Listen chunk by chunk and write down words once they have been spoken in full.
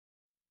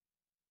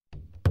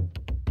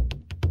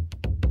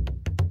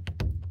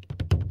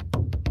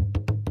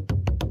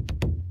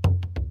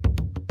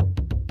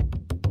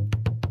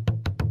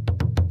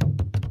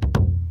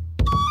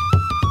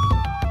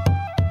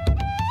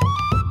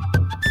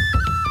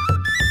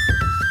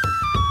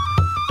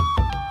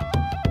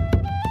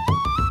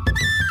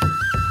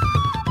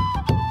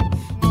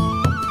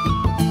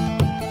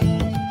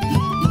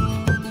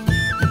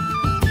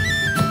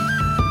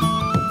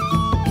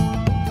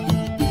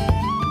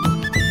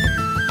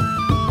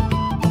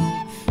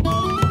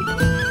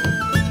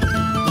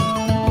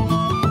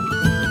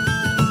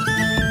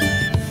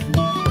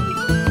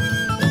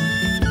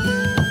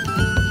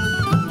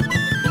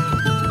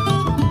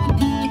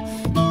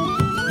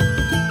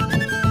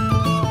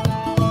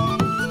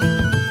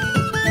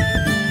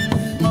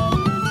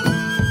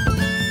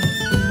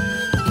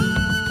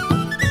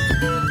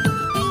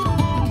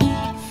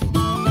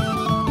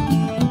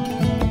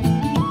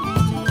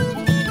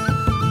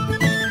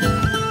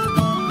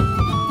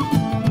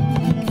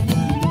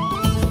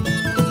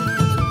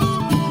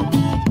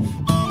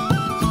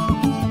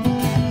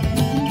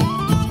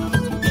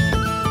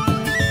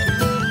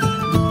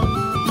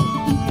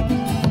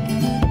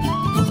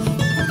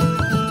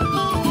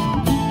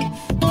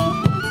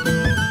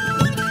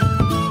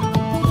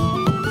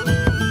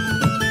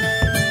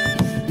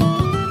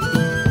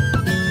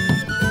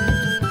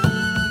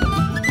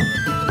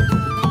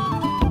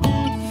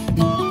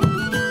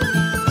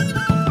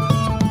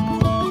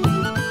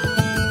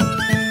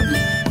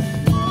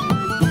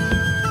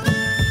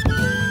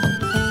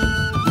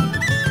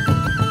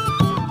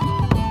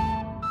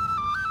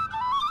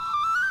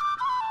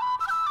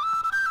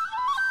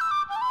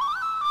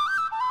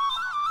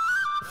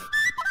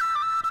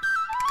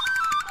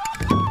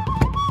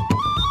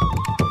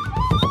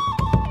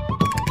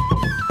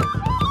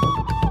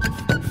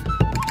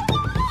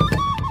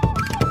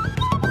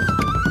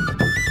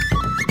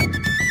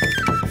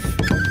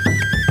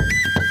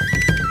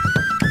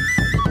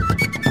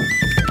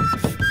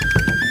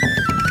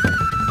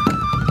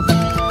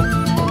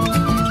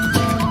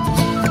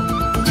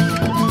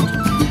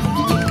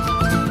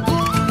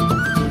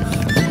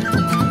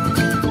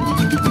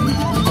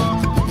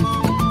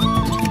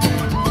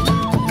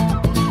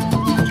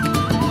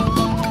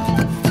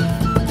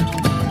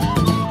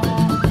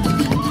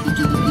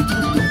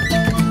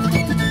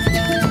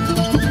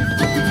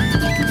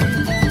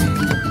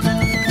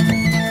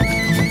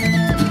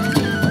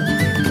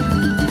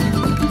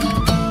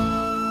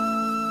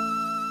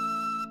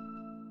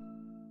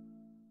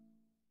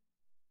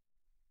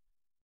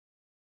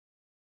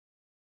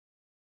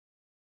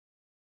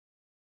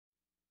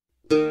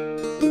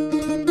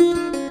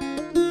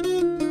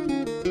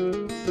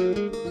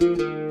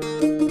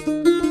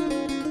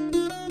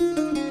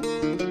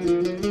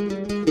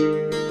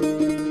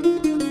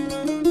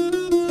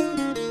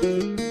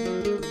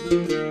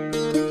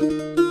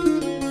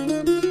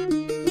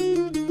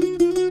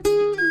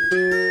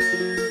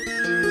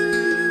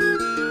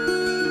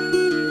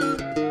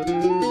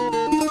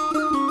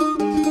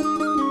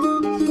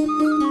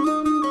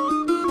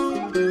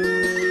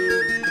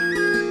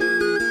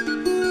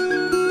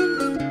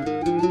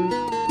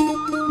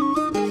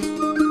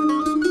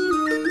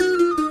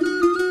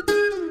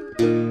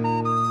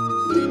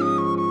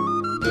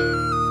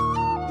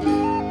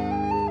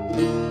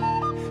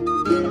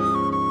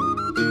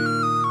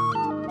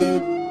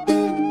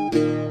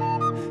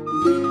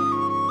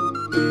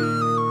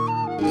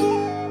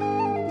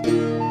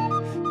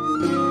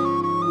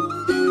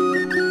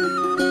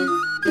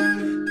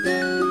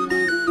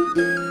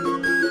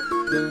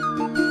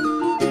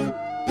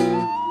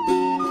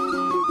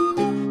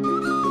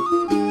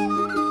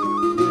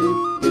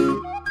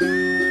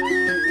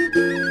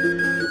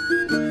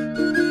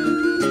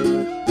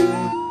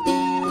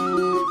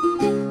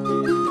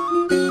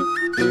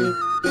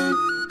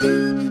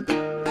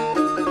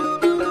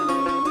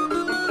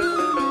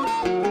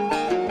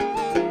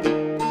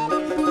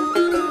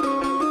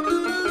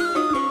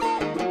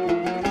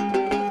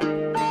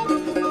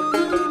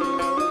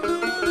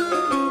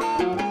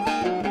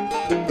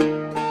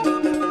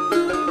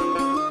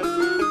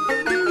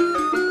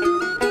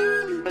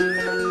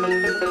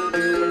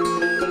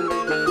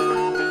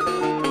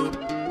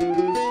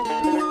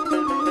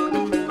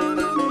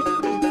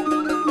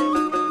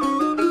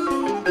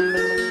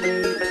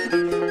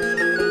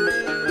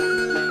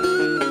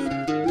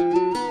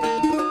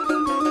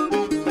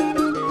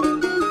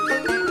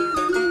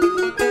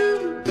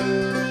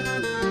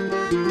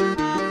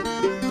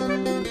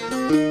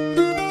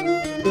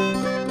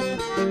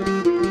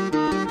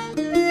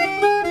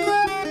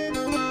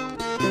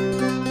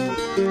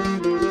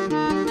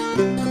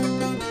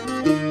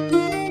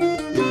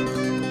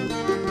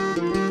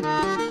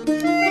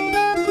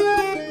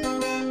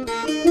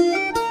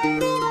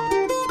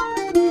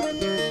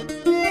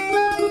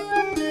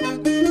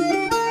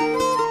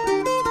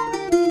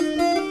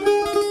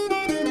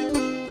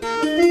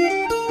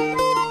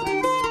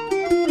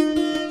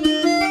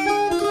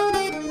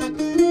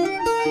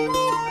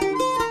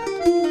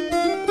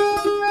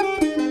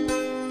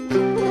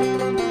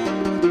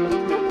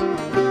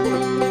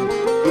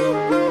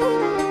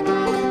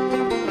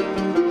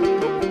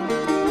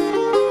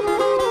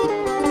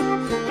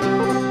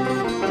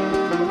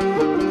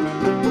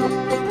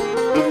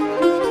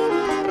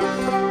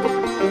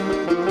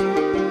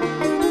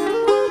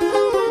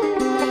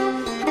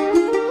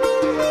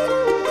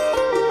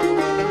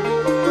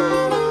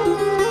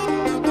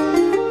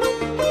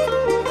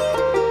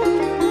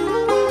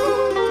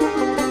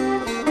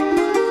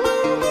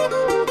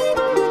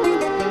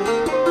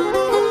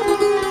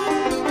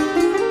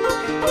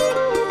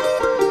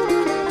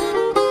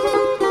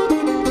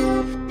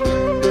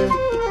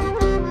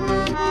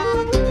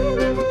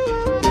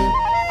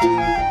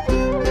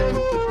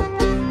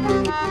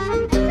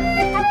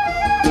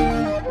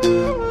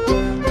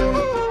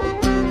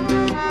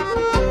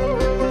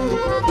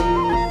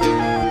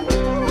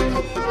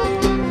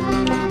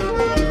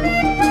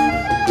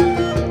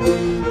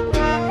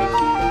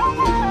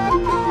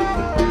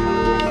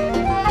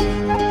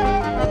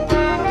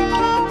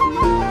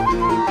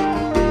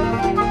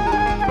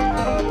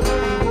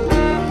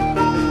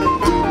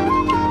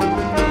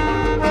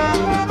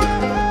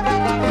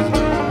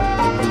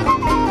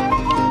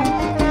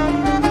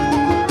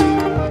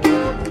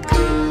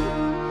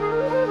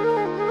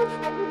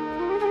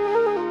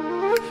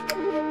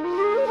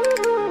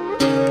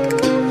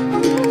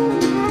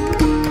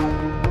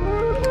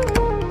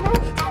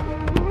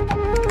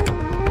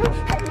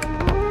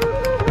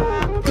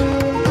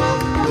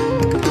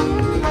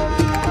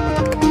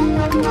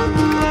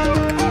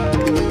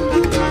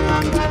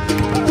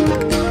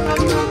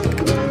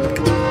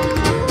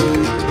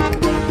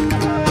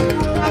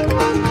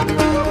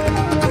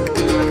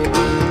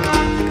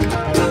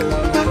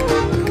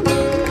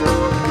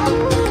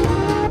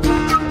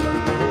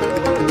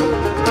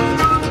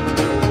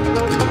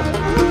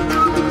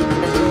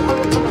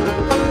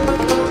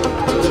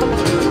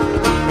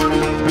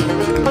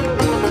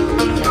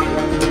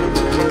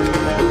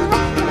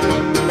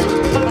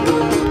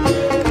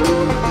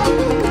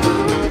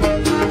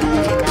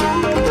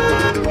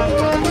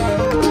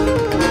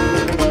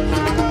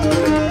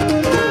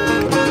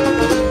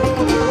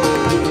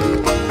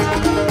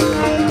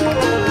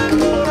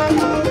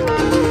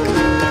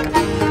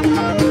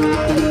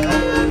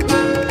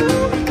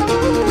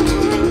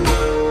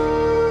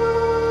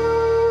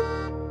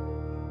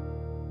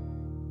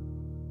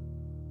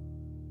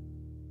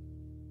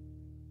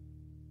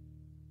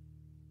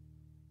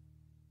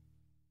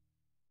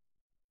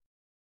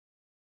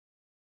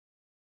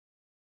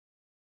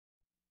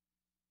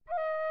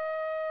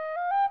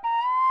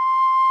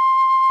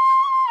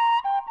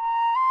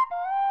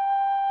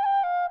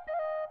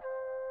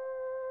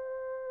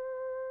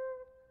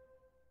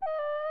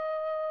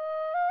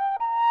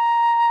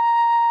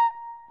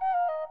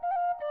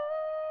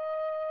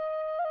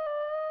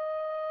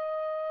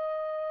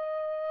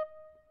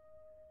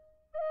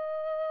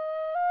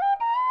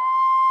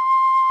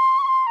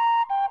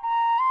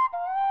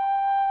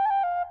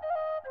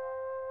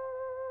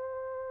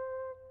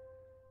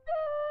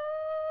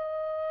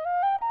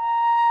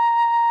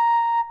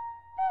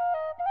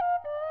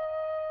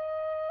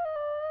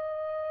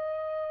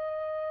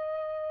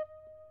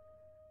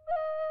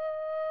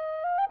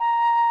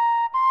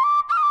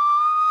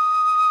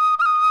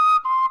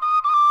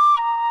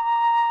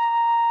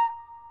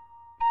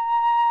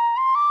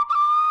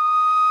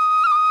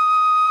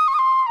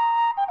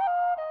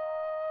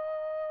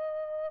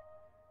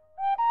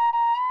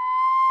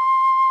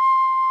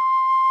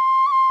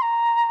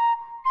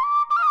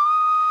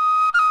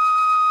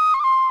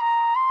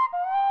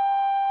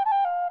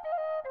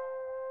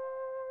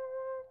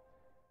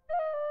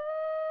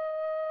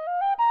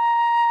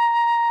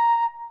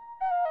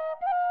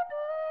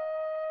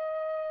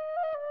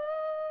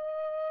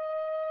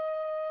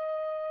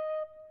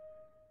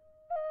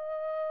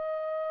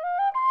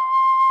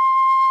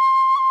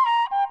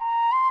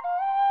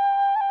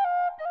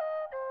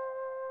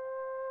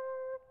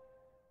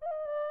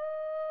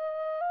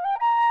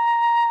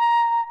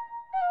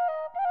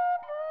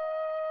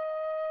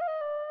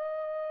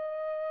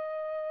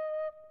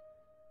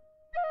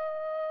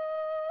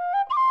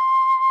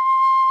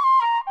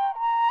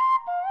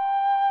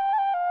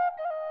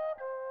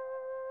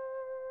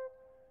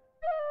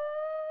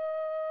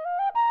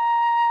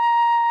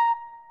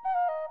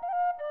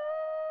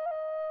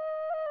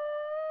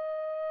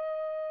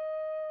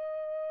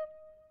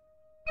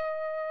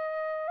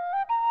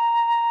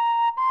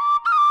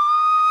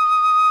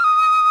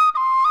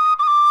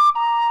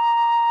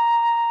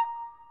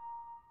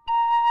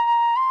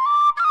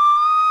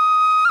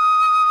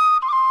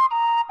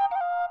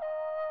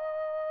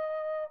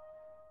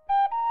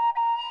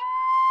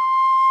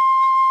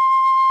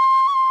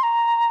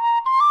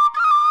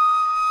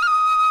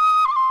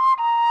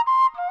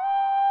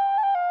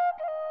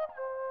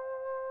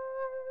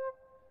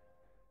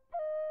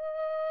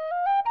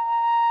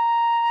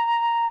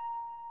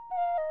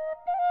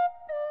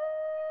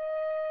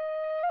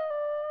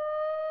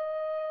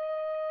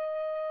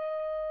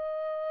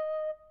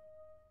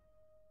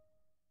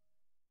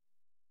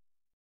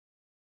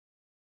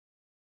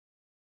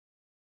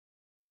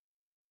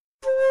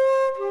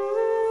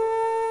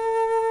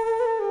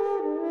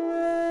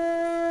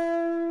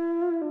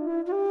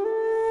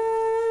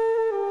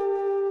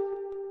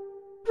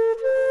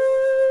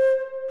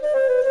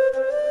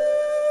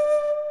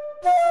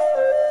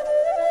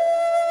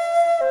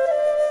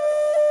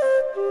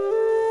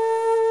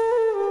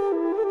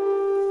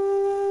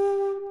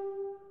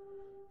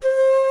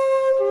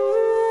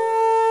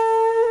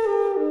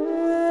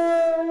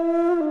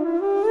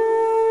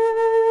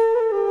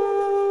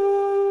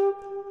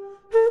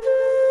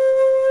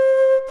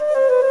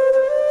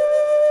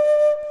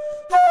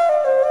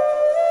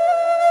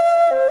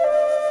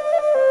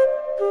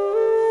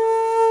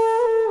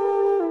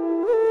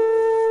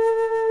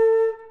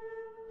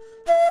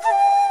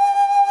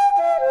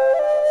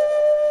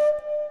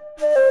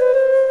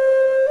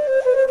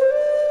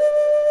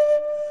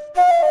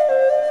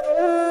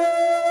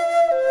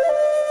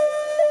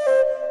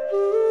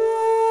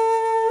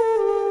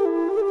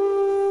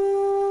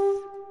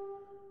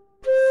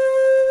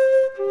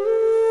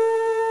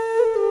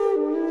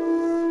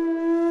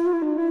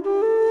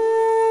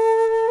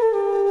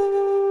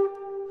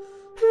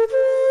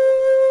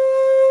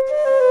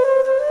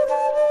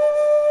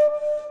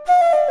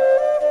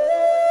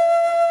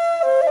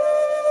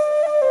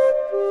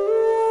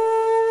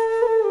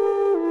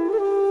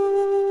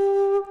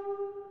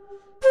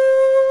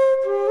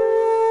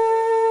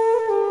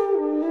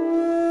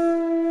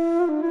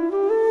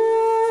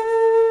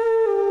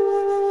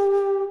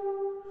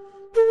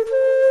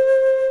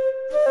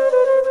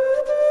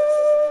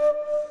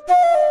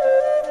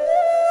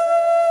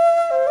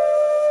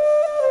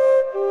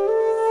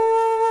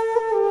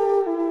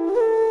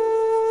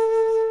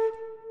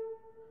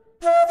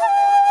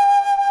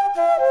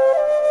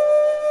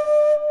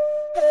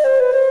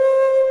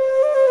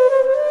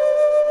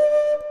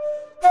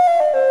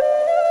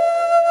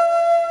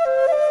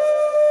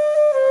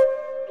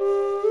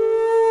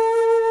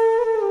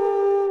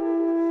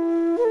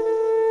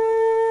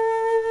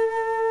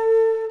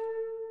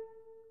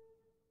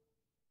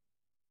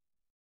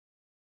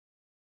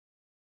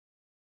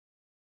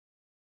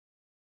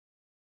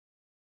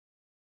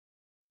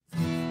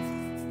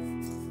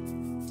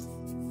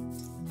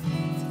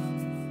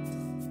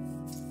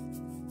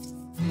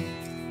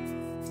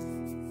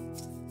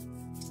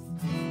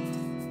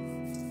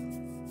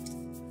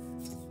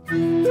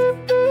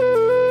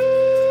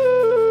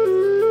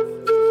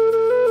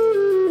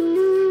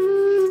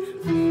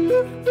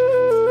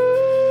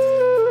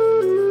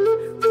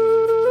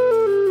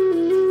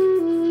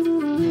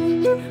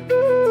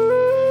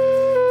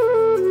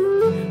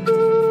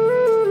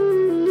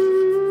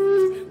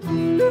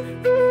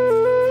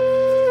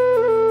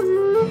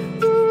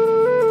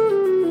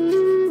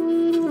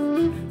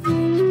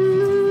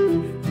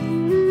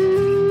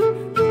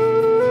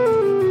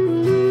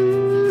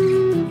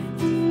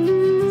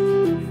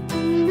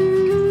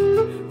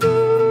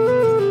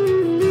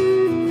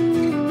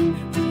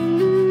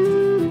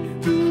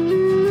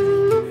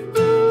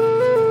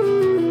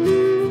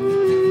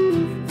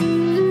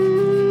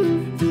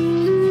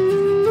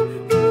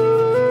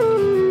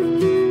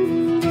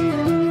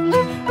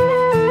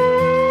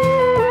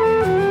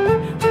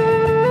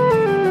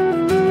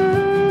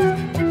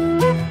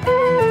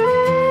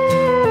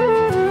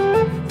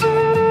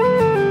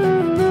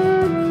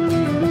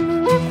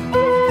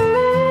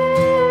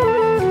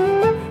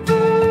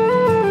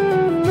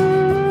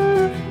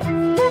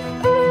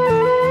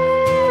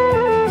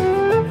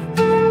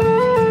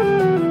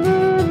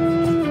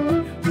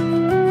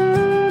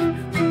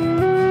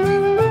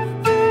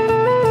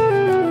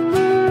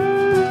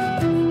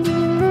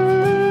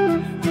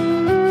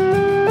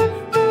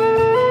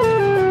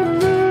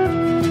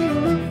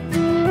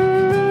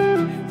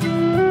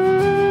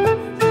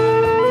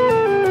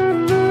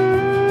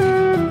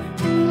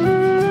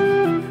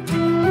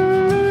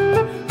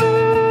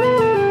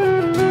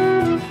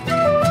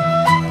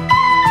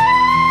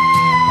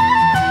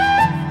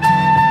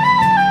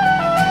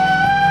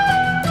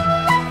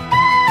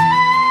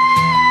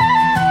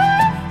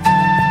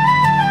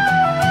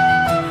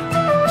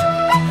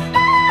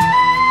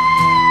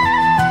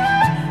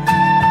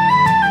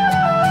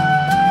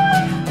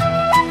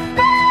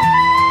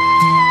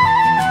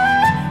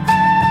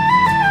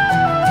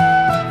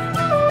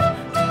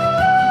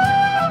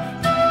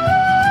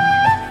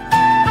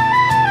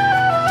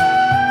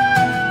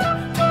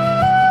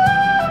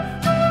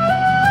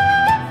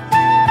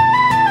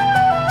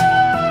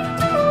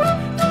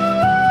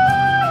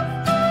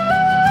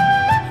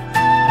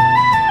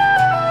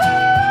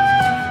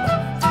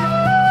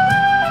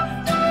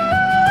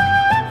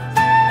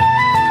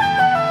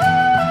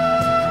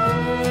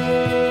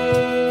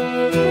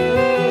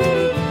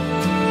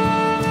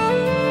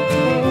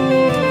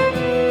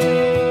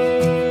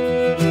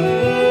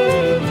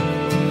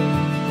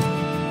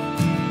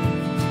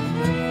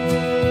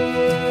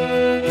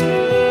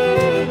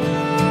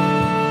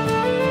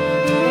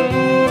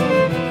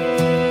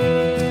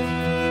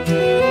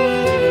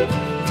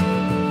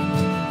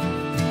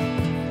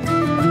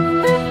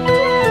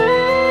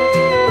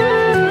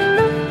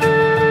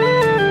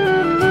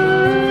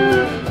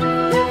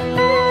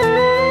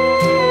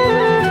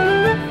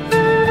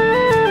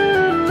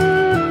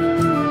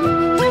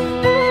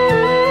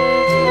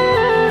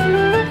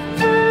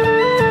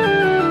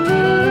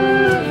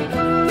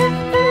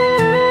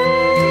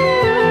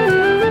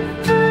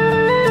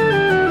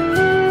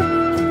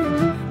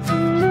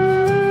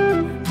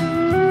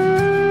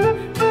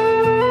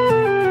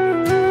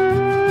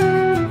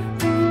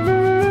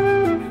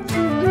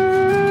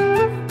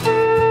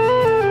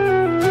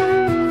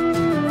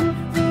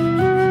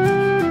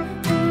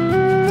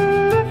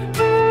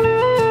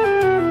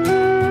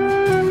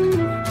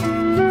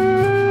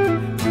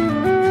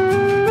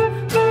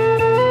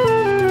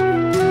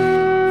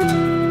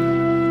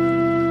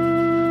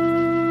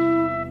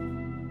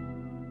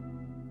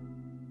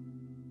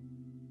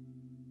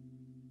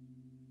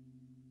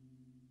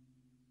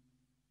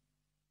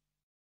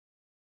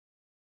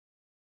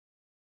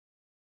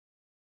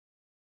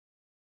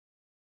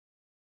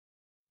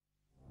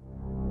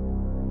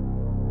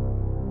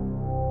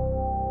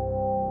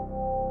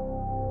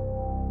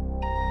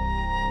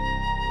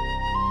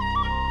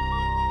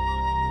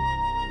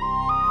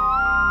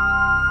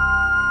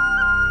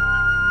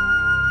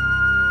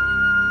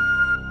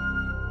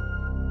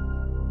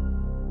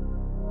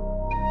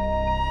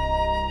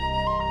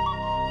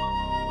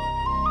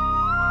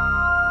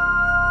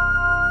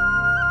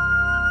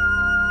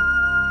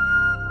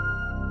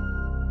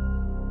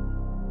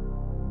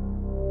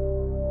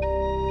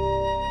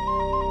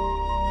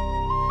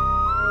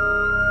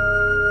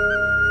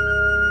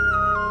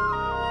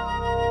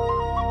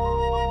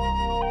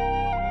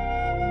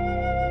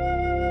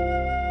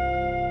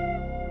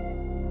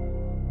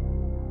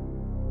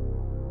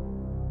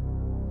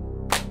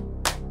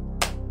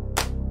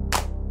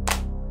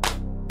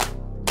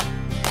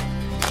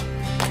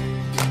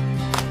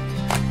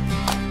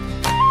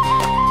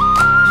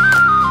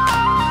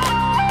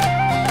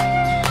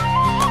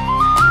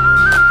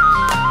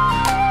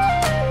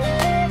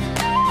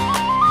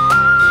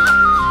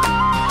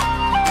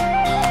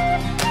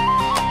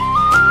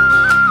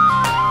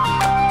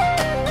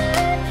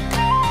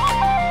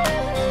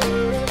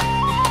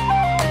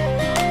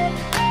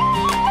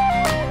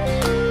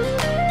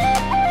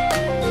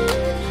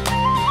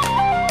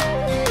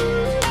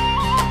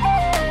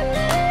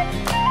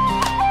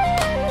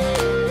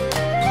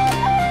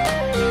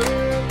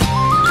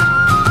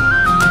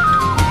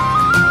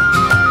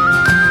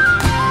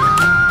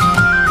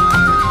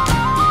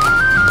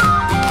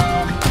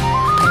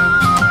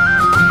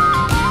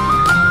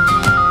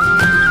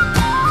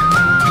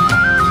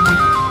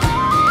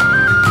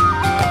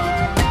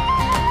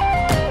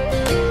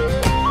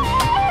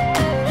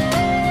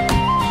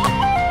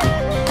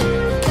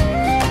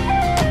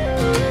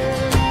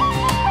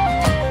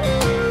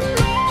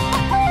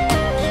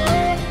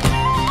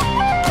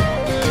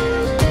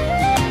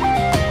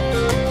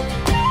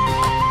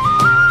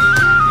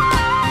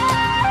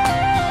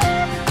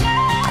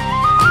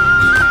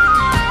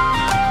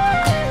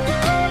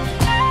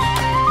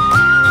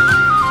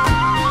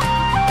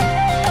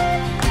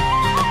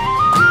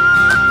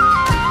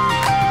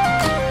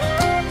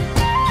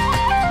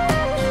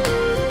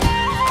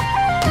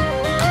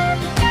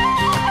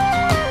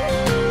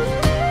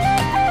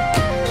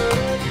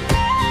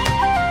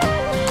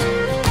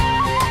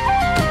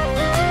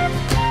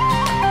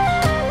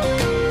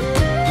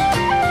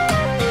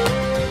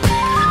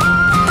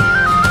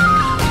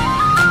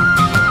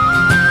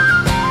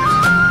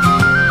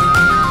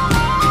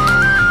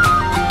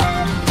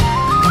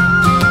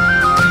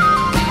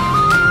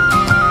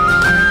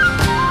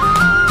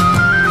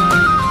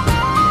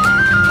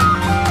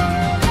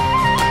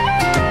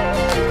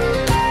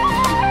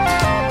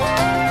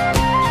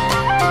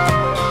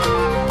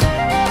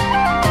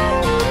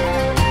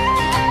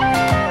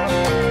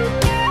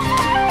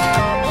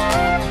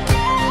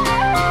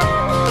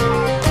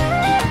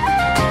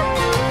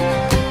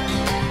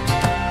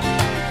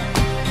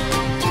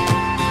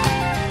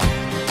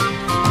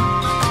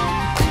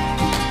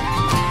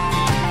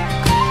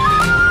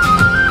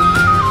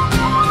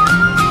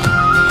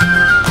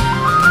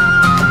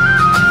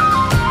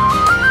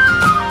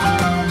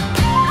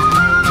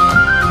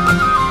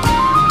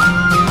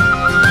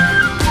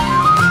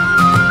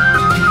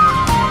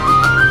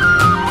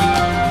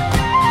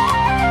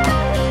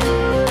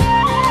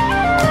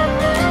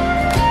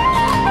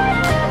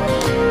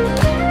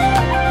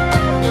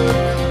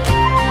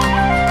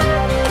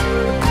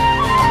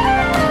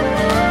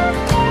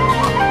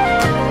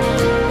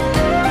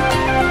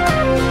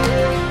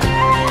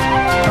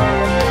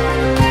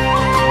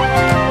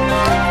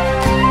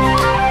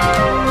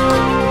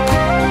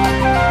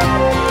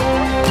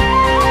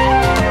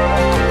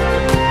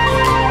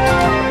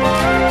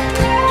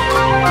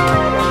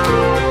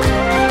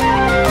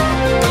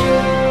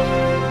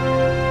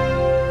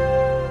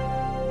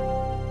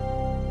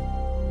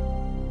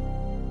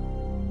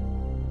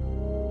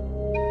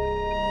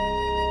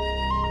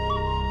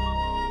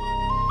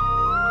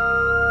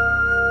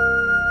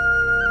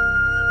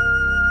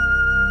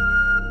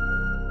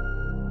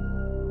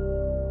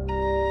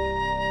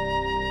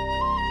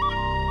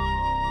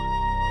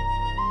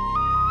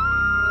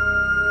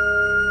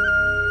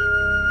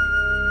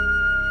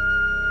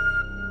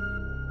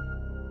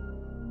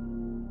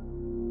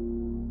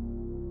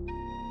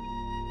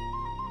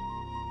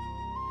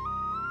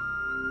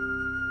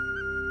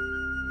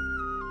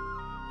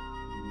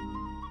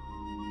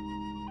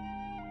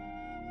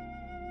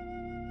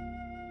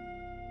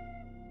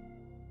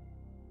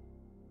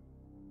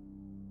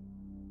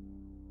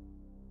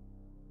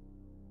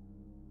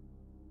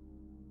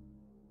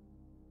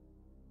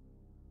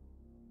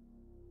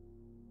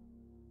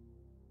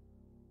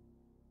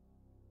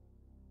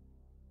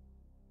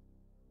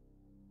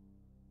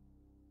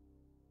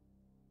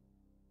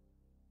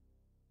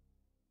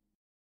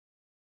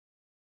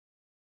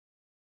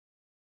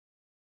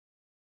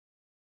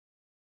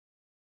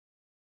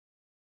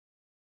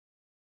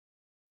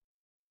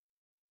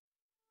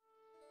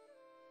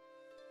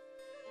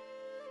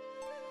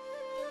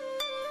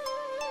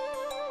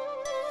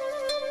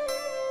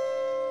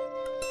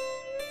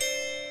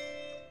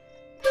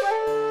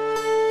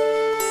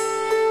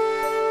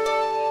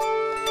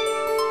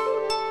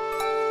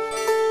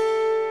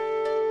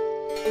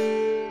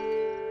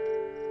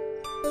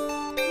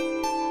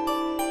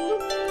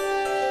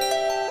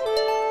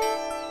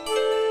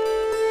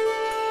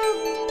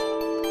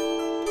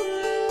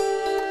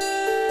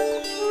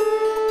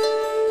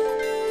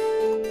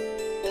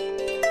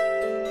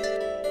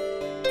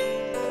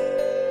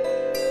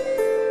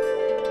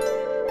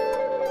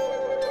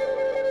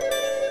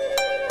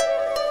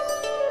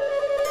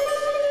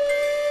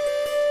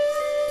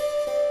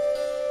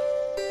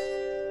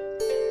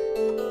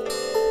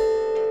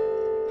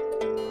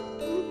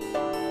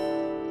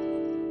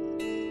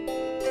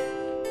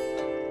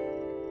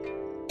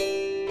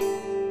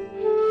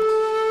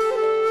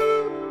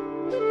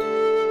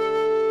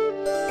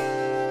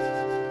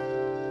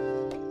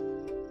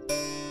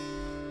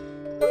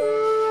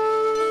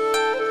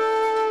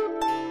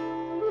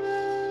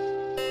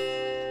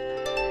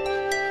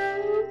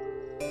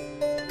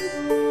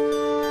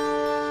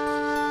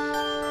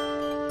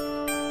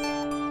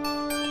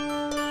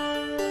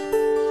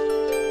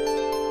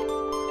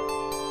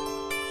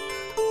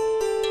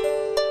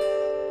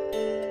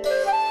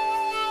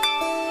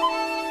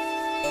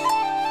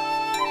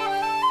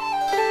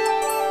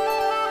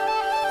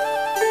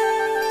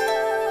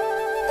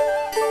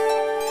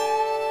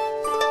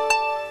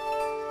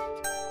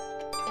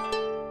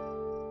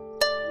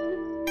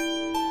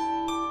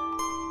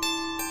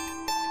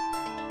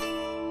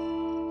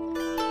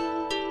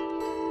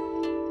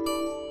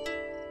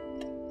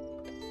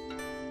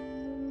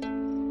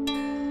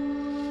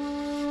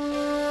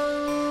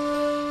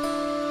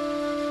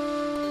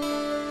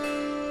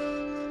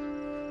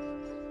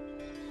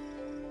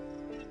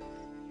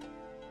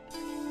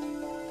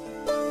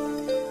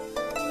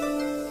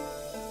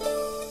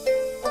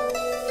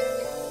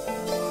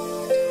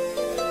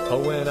Oh,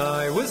 when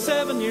I was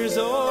 7 years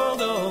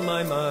old, oh,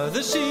 my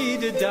mother, she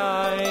did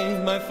die.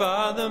 My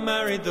father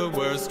married the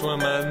worst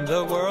woman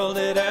the world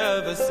did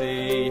ever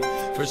see.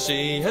 For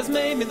she has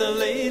made me the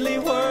lily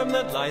worm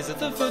that lies at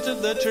the foot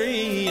of the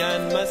tree.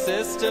 And my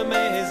sister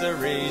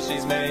Misery,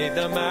 she's made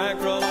the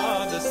mackerel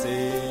of the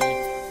sea.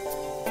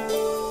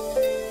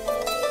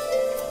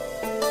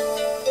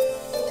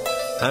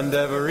 And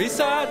every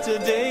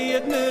Saturday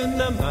at noon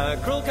the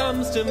mackerel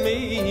comes to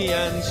me,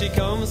 and she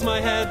combs my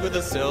head with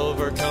a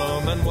silver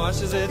comb and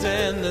washes it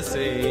in the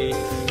sea.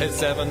 It's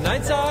 7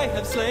 nights I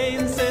have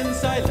slain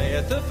since I lay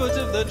at the foot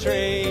of the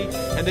tree,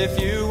 and if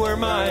you were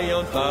my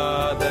own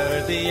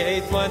father, the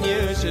 8th one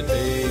you should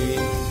be.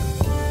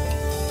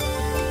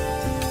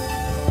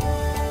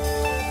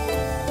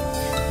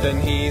 Then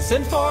he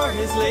sent for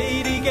his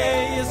lady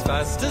gay as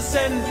fast as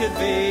sent could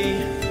be.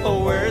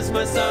 Oh, where's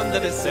my son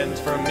that is sent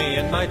from me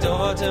and my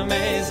daughter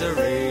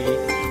Misery?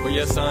 Well,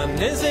 your son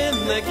is in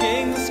the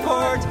king's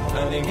court,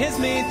 hunting his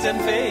meat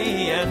and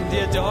fay, and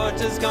your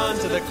daughter's gone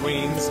to the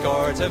queen's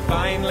court, a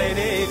fine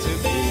lady to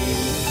be.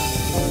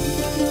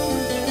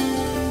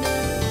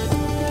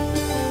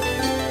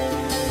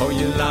 Oh,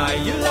 you lie,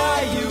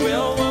 you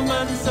ill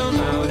woman, so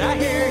loud I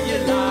hear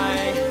you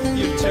lie.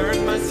 You've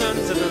turned my son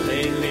to the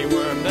lily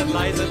worm that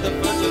lies at the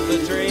foot of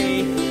the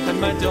tree, and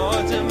my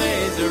daughter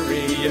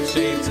Misery, you've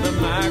shaped the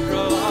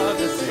mackerel of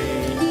the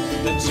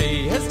sea. Then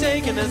she has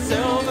taken a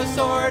silver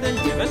sword and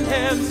given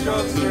him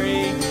strokes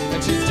 3,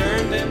 and she's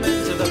turned him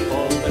into the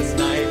boldest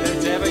knight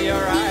that ever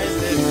your eyes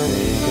did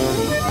see.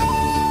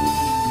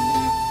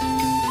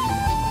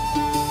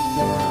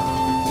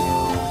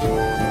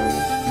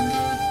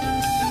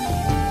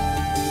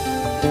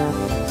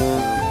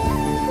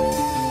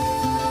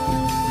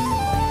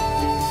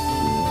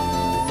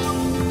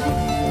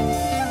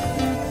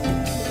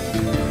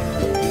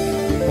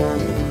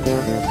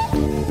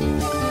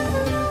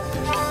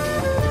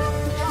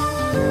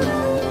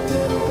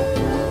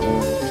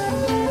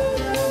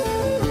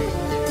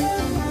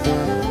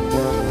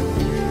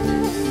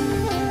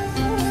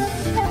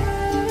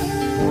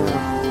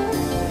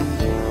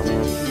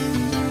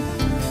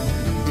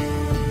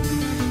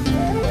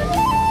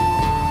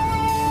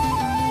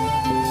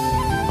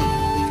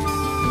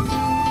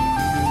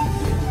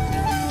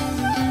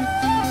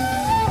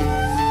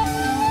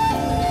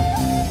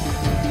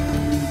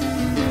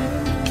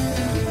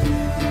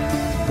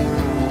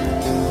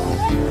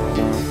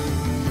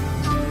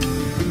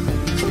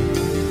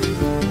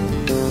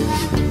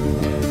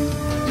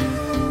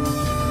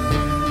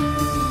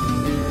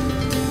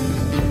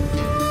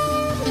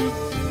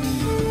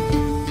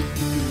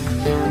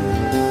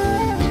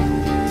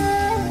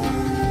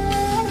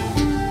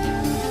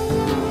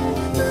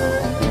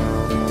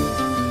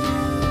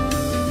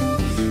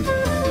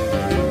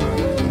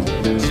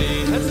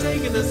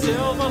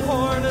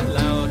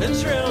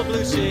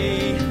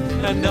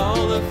 And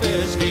all the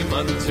fish came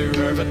unto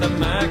her, but the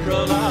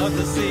mackerel of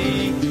the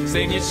sea,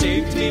 saying, you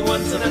shaped me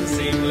once an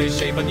unseemly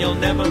shape, and you'll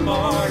never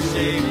more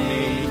shape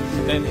me.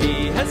 Then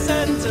he has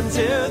sent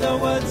into the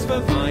woods for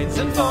vines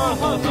and for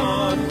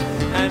hawthorn,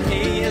 and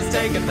he has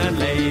taken that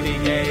lady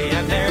gay,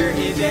 and there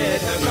he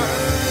did her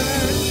burn.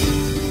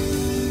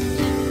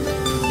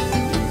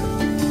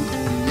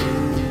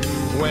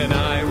 When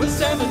I was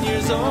 7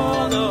 years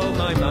old, oh,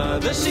 my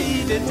mother,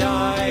 she did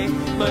die.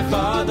 My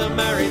father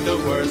married the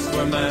worst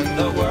woman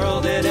the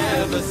world did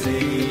ever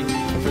see.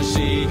 For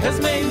she has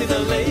made me the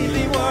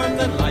lily worm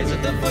that lies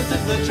at the foot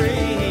of the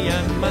tree,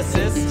 and my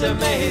sister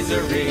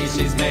Misery,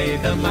 she's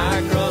made the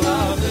mackerel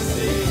of the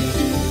sea.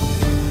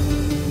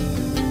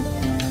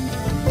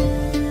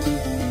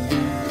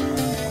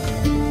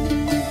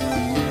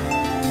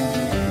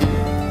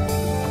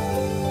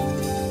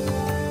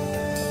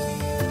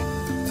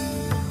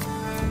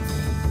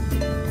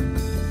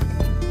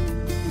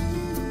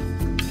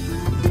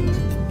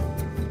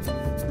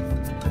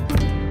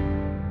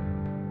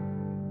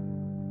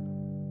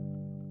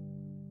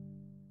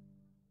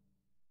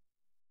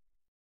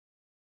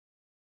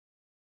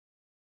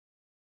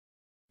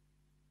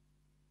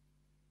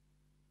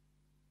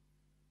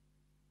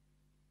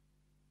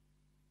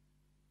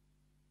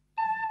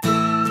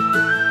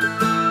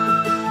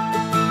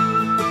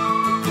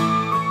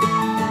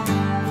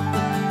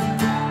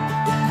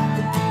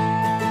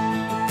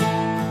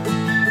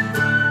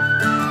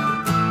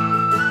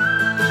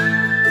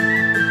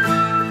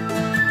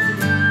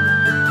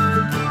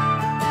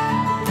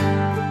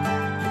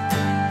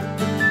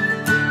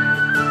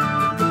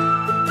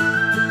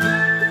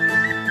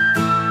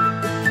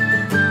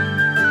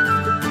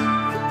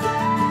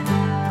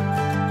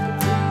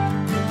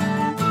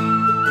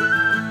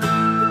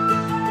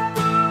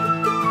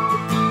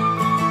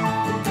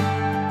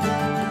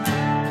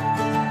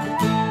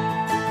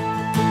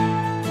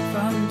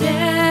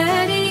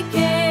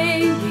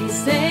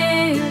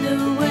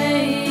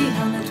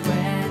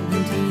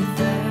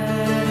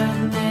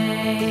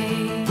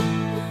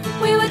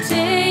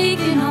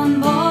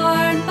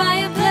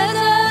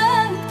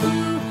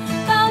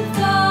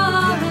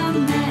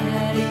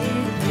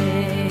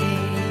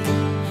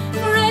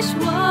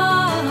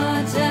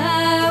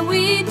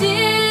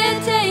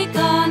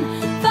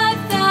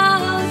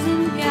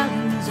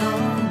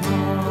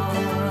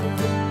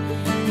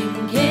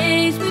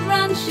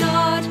 on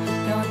shore,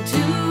 going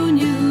to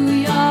New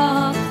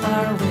York,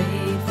 far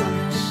away from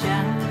the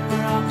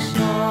Shamrock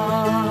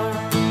shore.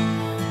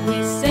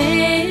 We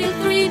sailed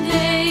 3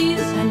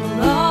 days and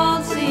we're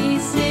all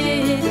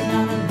seasick,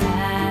 not a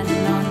man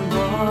on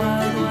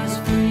board was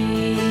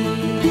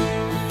free.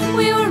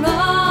 We were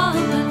all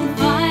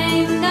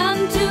confined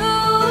unto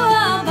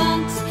our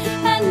bunks,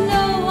 and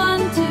no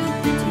one to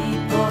pity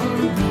poor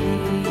me.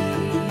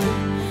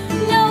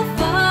 No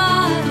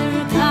father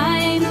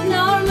kind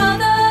nor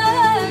mother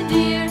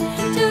dear,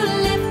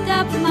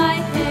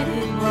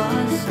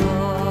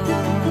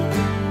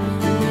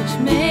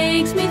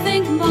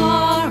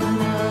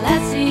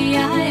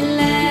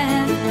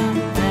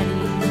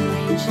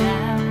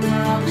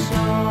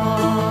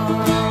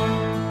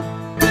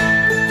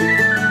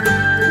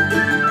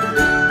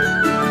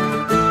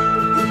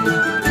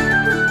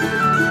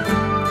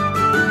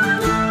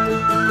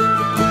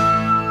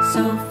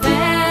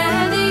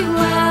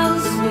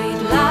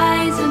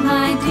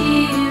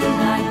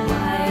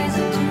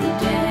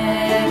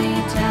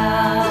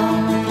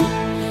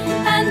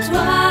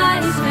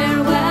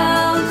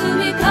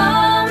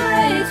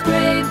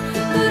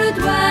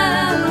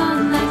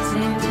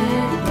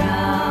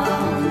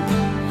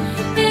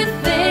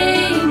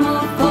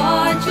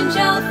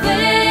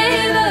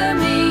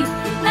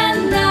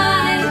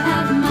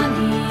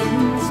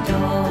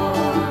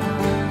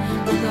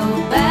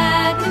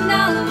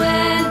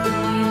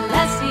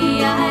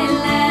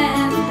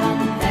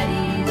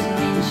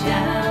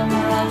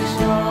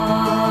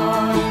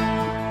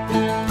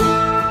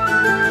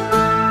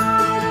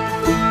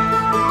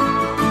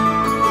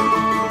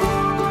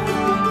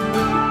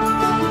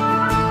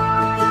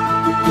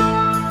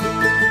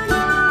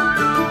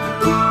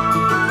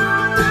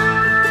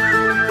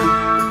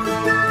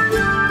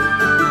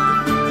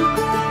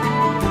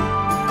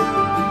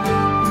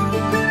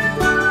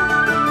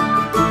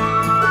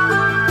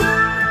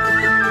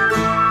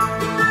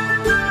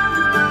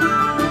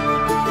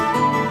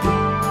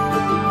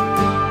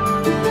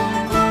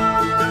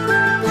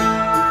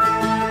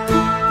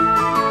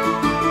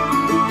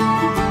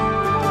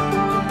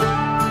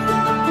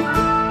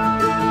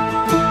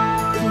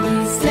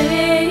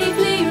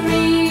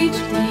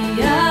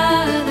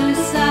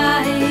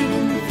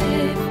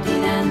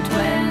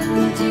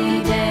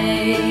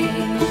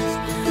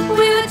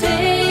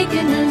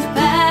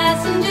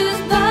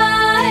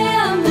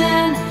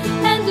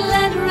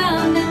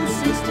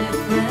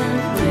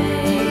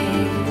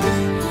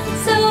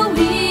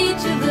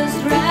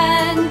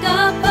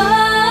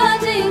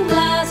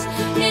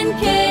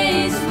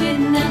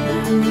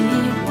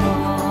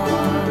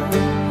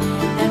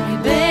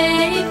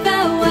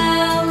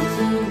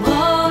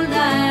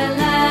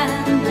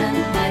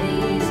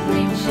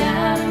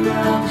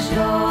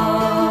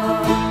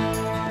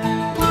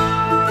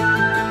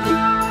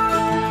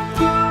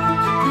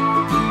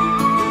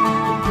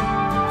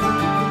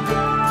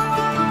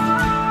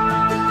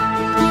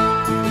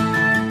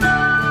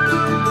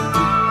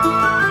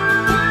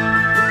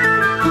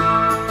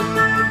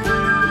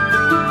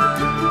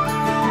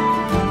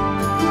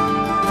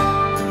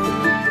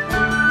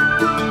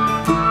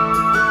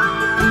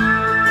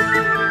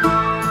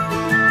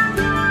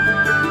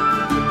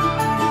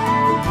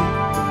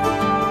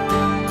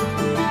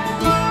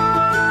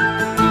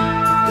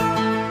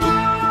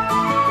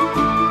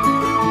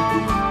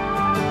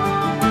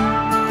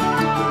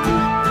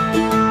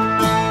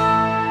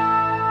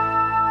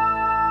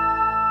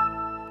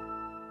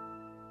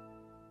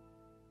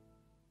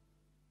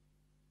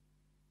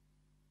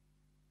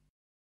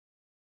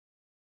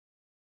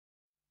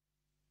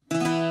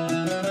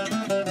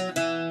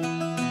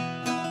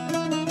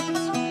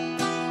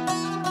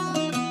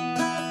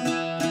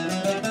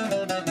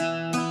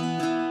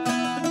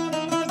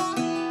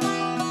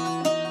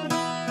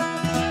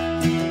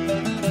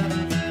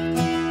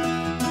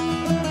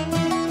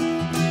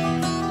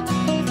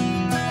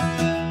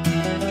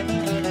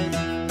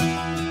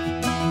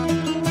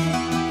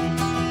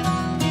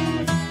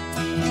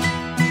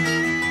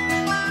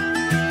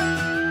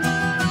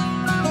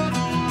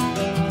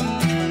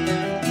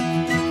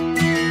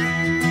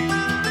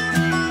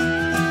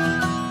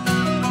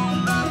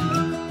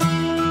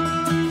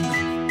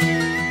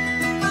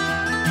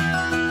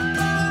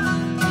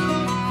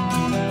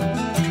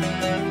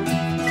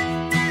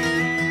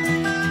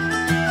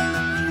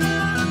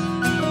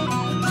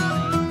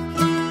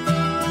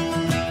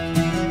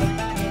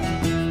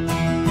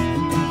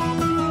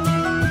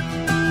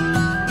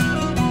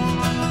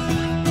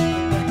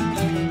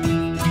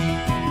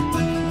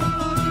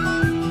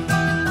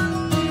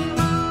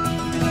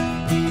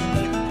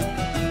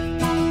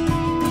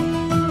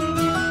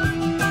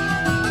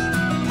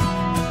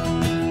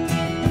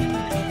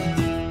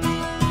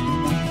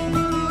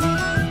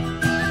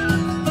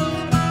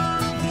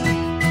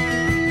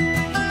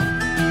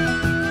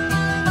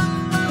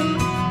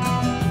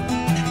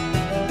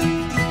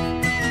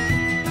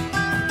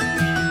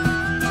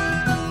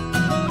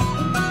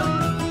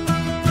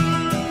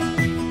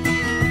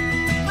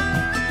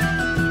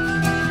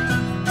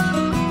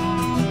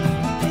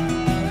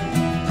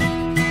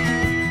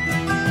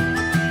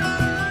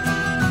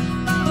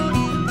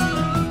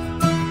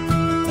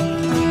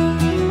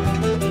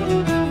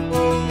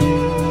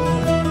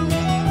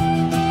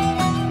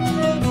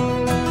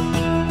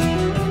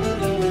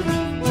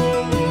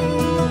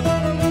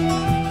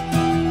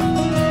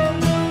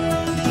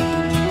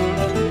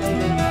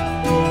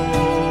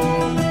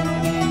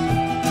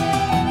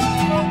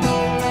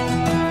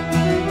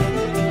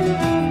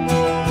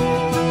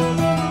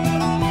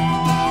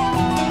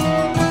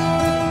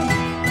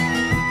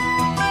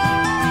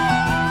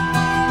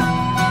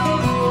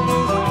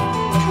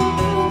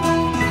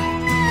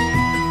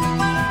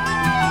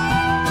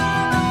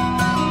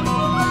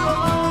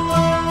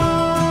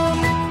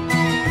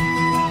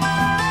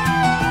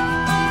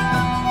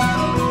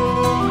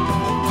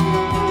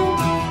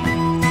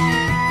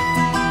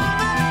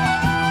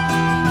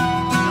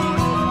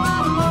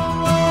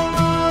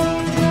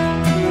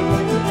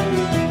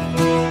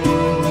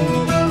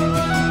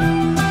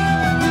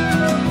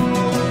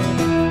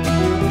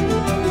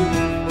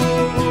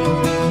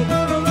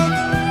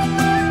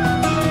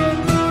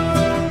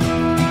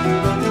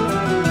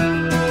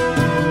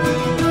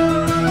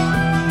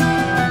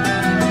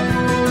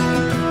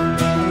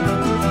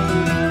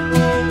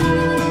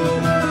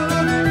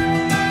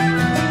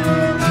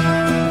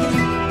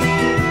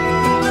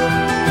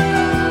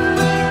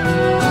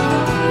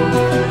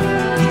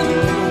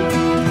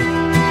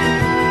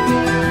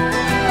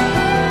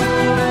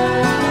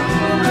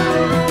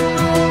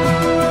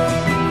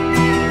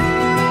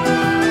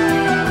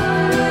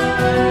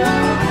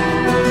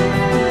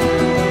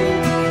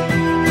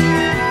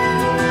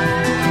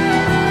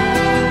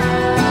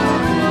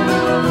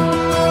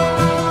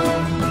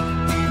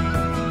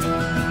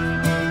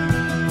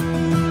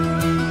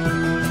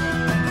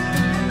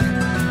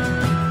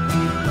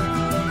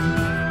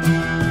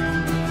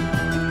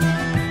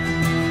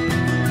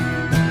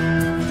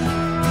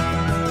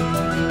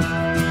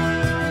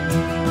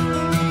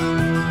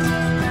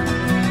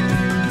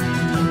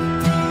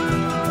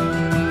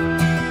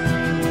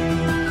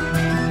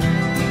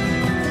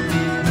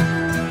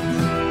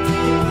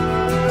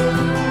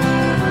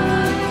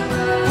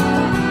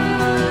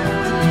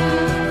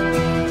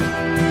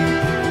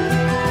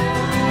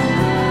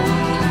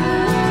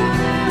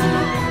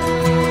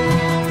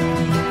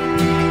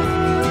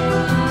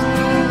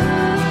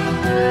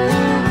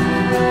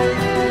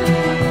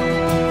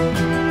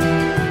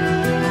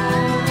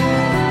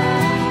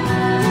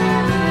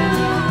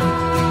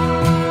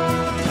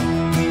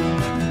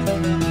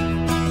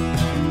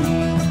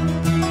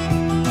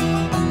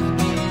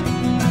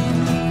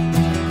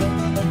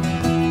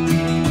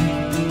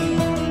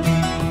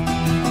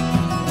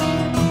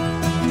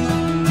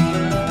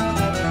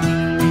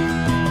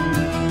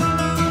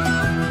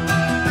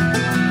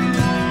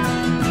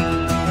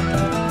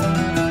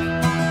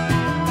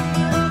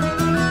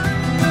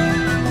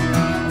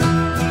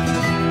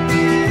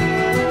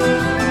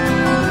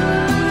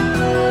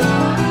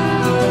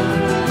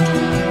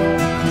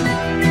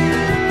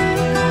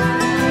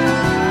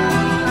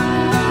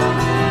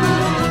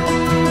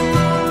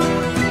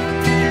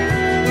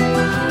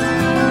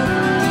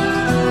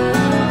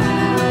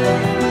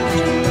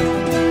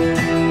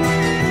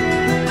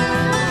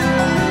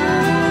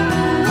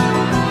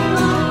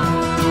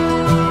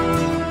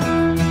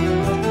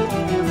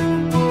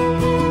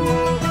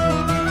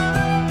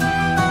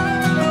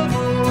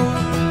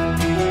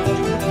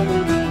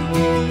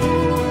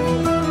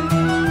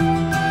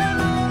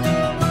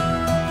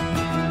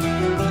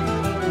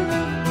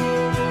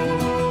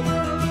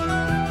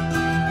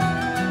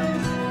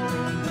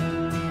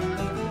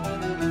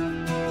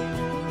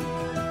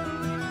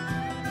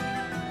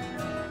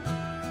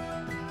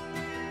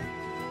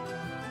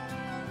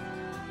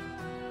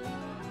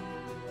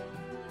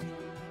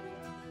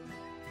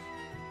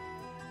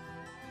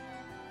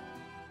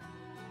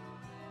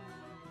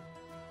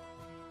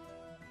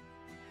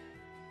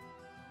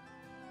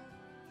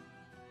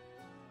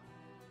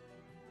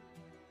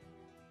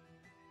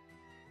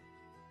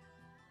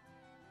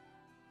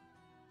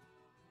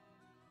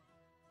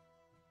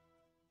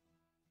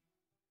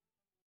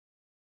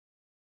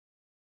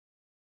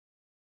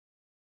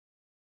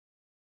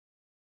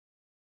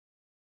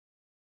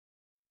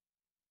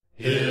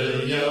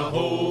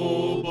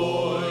 Hill-ya-ho,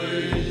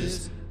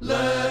 boys,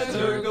 let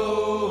her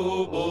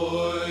go,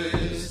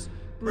 boys,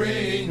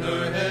 bring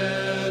her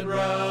head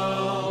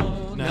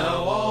round, now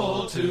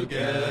all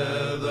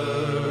together.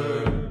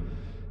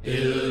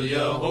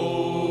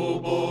 Hill-ya-ho,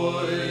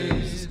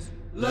 boys,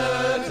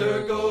 let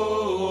her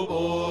go,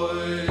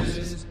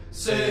 boys,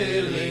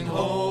 sailing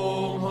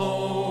home,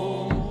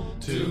 home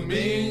to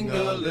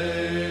Mingalay.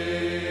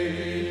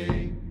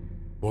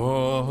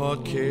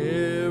 What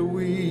care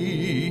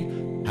we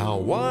how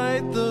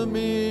white the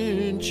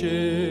minch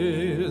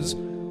is?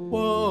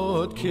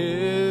 What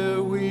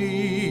care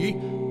we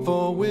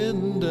for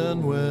wind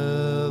and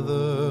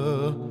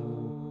weather?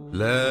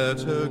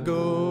 Let her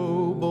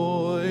go,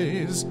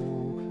 boys,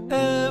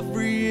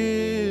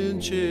 every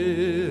inch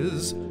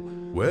is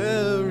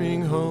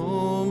wearing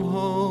home,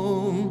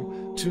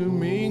 home to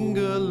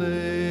Mingalay.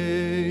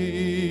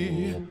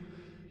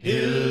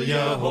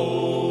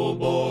 Hill-ya-ho,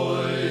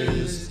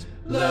 boys,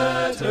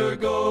 let her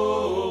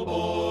go,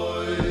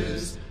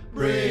 boys,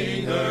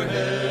 bring her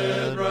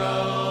head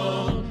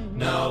round,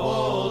 now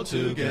all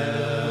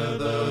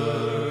together.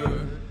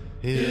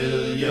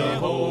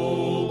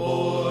 Hill-ya-ho,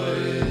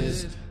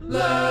 boys,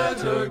 let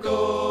her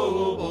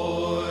go,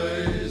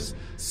 boys,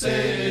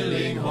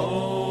 sailing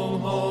home,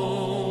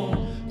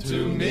 home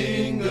to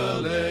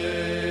Mingalay.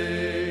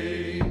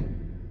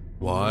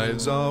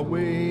 Wives are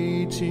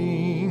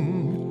waiting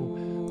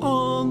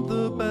on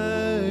the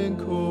bank,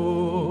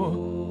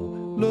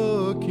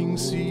 looking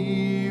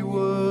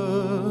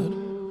seaward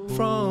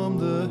from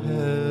the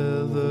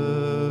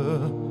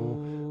heather.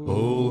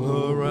 Pull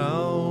her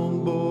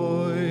round,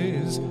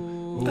 boys,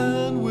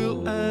 and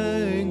we'll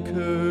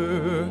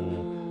anchor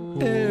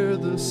ere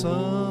the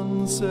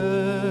sun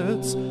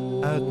sets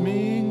at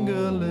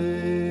Mingalay.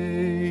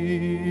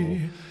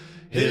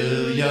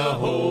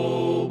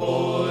 Hill-ya-ho,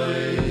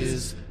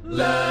 boys,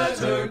 let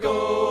her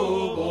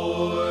go,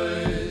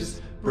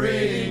 boys,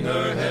 bring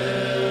her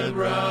head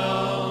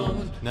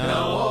round,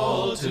 now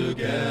all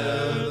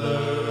together.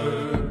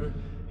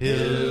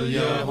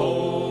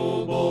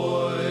 Hill-ya-ho,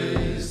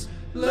 boys,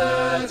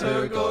 let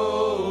her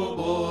go,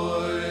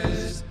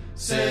 boys,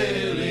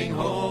 sailing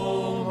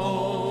home,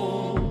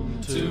 home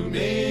to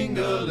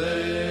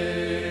Mingalay.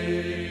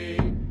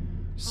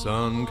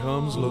 Sun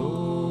comes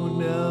low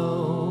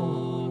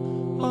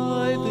now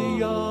by the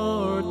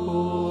yard,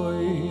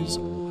 boys,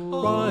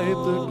 right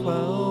the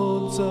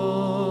clouds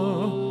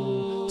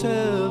are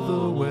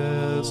tether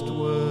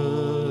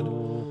westward.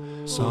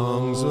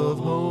 Songs of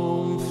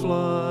home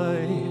fly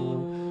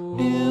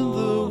in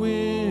the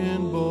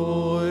wind,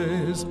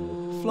 boys,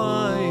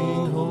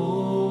 flying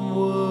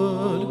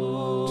homeward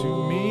to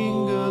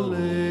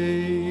Mingalay.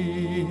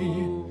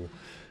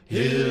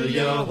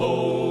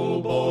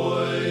 Hill-ya-ho,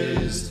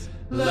 boys,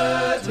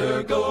 let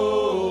her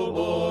go,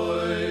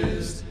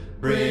 boys,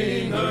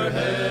 bring her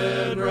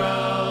head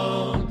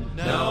round,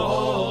 now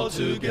all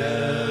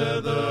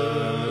together.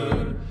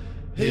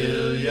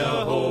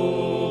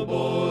 Hill-ya-ho,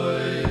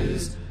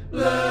 boys,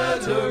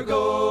 let her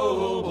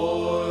go,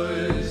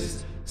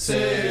 boys,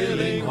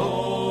 sailing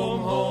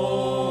home,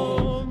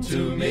 home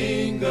to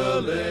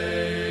Mingalay.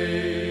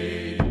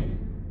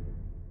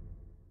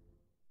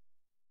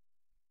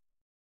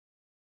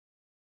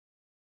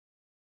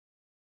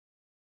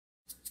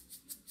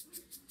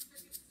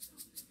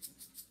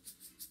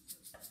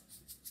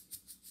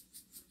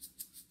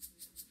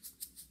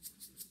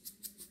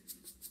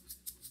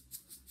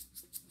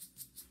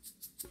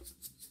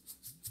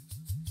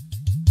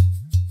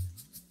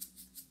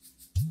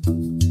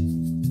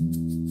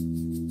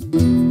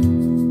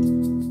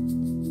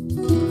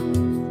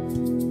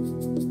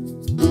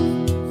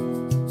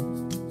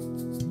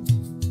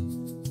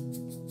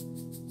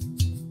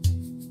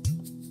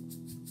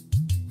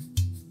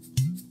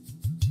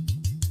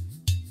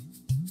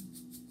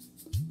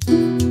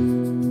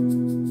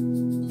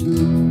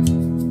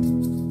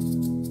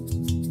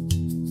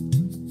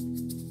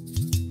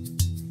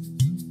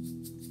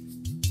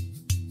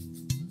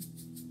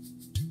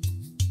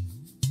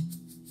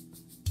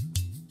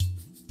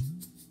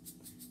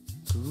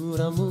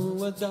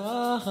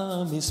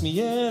 Kuramuadaha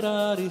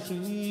mismiera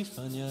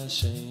rifanya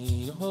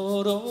Shane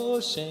horo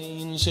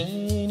Shane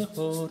Shane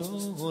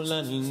horo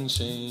lanin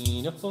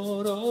Shane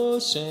horo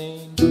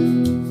Shane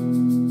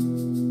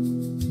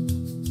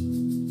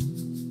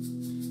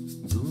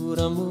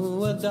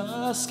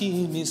Kuramuadaski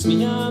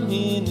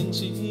mismiamin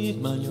inchi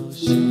mayo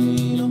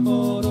Shane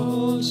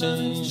horo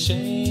Shane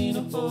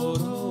Shane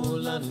horo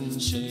lanin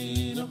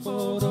Shane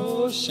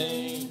horo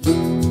Shane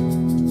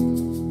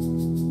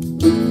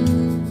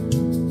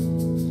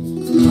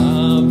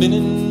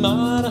Binin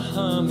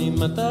marahami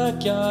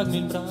matakyag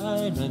min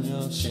bride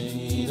ranyo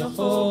Shane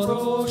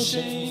horo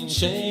Shane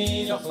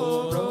Shane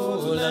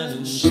horo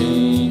lanin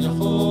Shane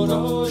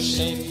horo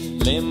Shane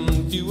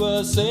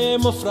Lempiwa se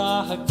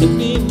mofraha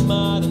kapin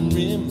maran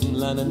rim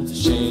lanin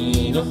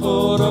Shane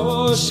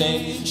horo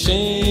Shane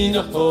Shane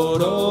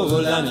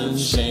horo lanin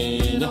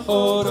Shane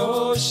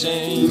horo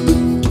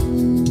Shane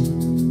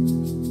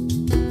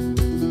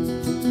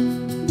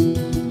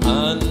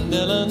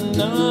Andalan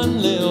nan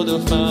leder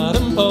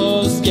färden på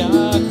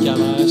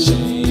skakala.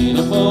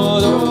 Tjena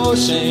horo,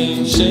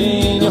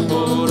 tjena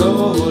horo,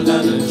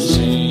 lannen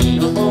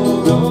tjena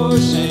horo,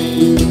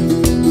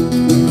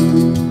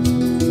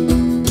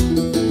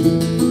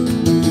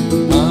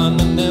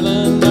 Annen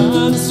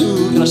elenan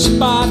sugra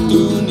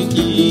spatun i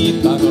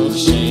kiparo.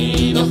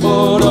 Tjena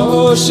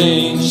horo,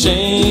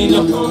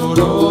 tjena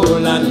horo,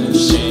 lannen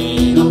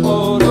tjena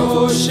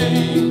horo,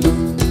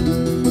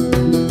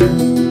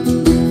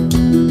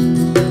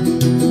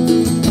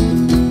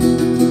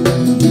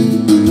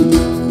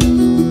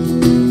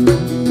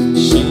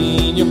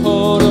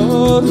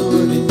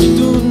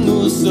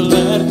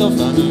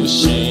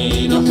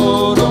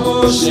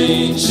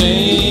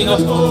 Tjena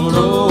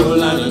horo,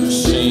 lannen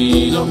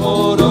tjena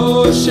horo,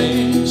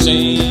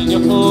 tjena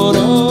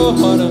horo,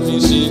 hara min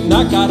sina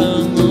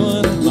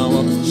karangun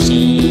mawa.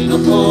 Tjena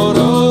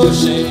horo,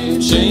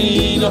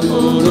 tjena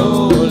horo,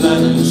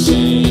 lannen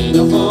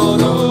tjena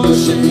horo,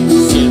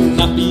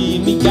 sina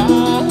bimiga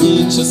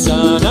incha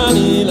sana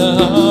nila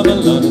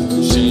havalan.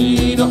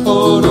 Tjena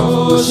horo,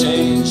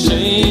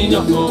 tjena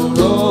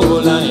horo,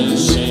 lannen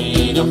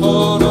tjena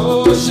horo,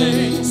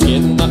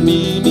 sina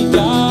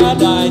bimiga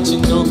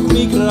Chinok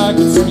migra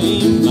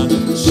kutsmima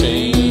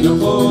Tjena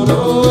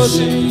horo,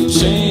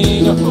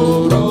 tjena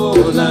horo,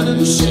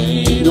 lannen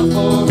tjena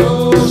horo,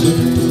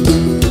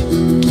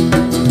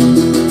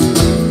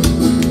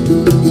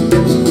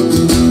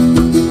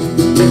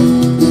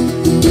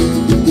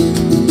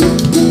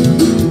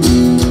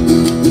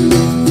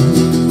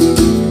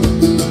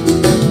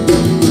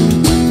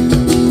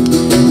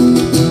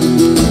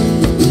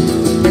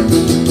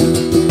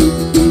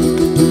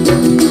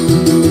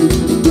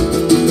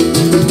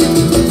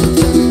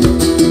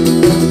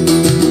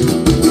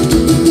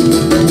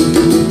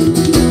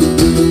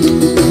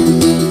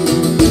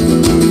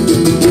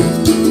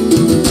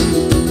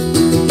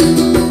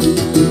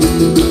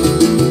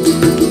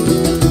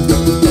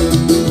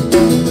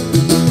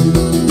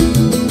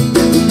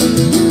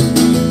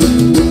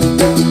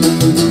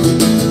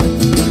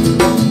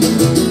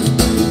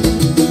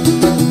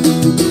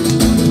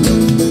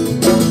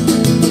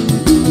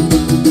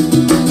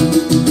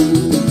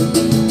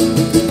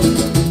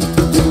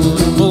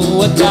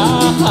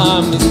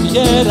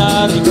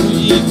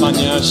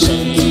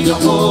 Tjena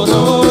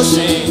horo,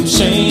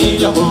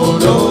 tjena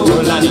horo,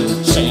 lannen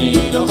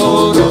tjena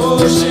horo,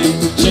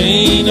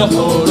 tjena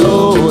horo,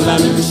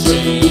 lannen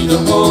tjena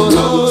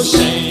horo,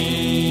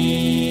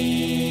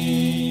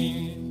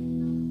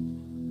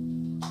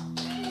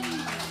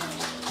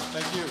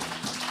 Thank you.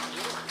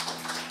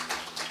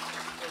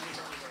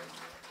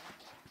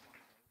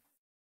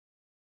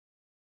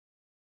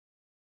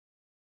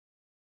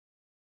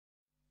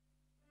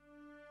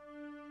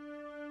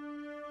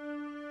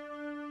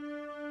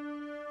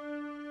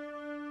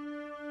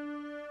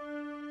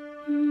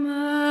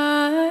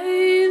 My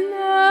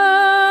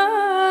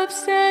love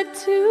said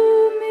to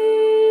me,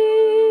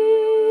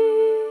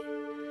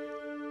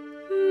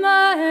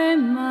 my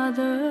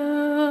mother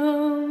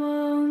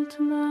won't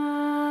mind,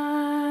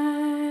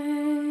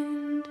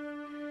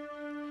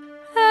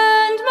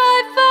 and my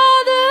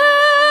father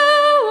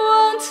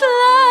won't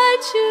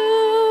slight you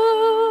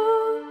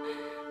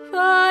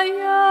for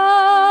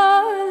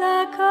your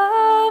lack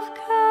of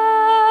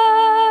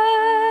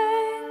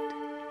kind.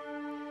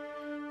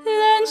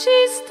 Then she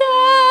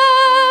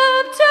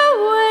stepped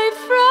away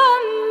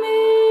from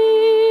me,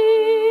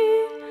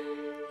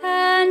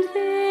 and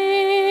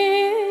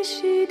this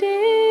she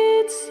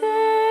did say,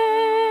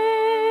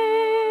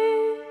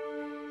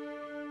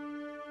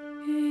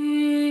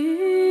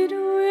 it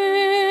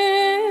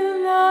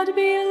will not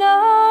be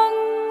long,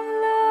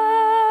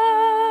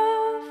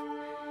 love,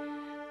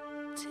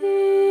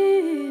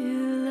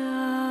 till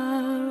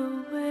our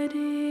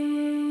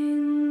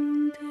wedding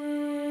day.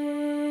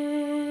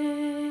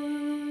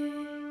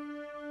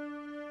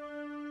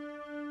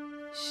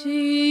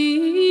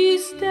 She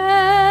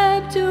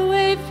stepped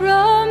away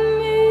from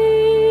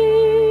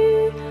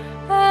me,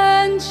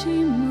 and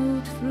she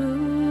moved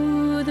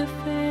through the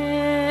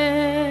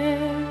fair,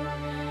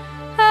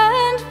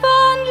 and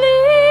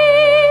fondly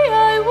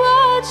I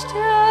watched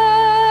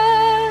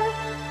her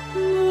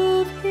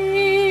move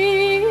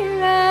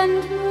here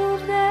and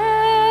move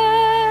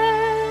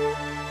there.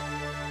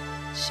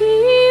 She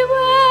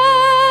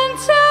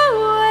went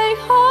away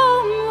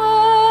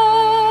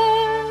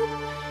homeward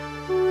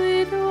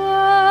with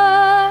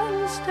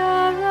one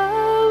star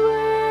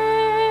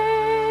away,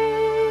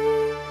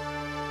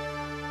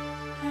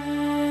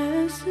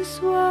 as the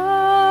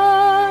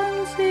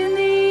swans in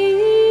the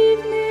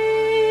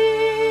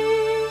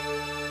evening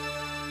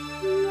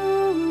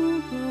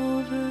move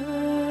over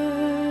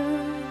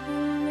the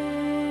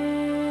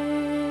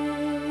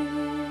lake.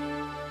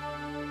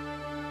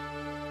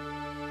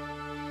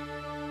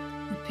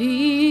 The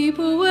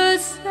people were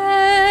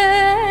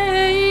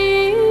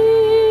saying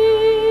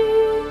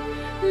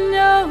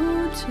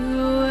no to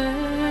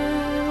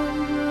everywhere,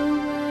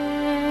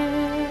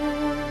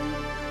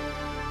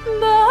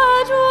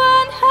 but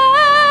one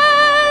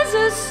has a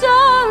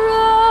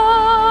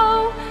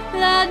sorrow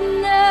that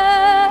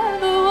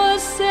never was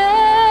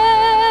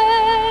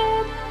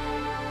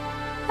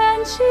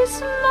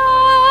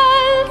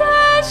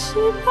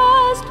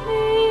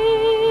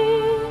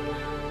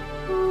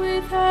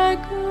her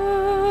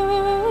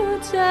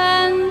goods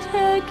and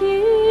her gear,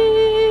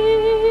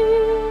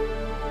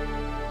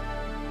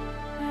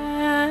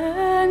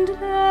 and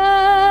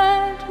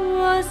that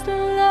was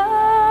the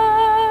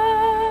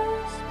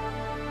last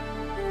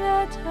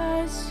that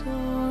I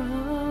saw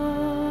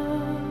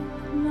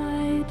of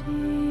my dear.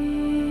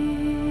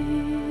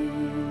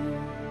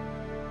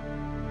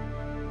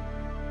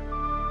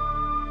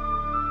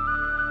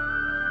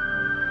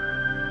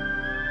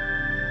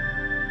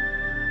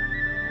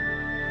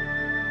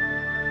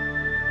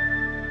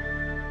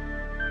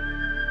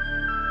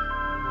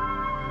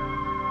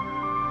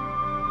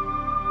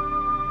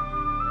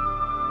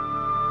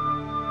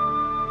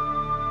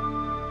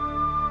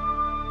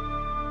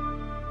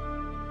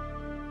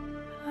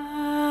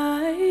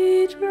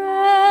 I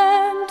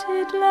dreamt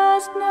it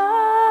last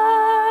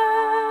night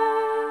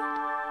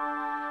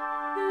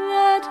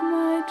that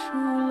my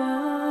true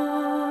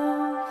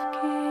love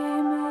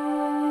came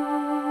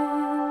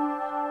in.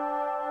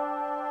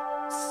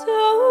 So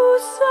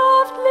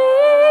softly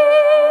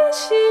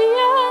she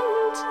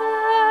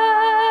entered,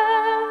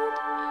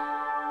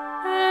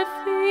 her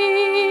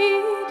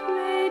feet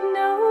made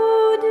no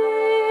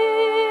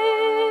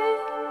din.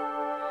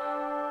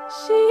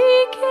 She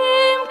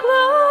came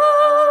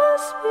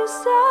close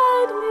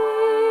beside me,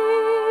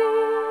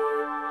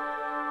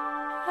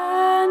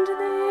 and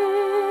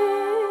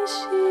this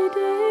she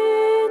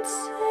did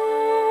say: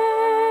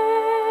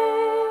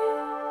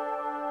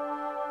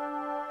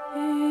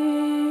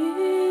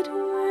 it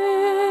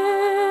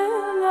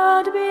will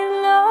not be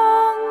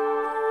long,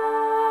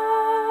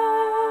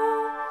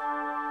 love,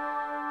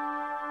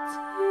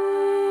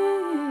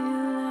 till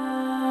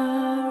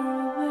our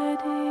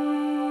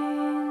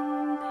wedding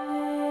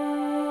day.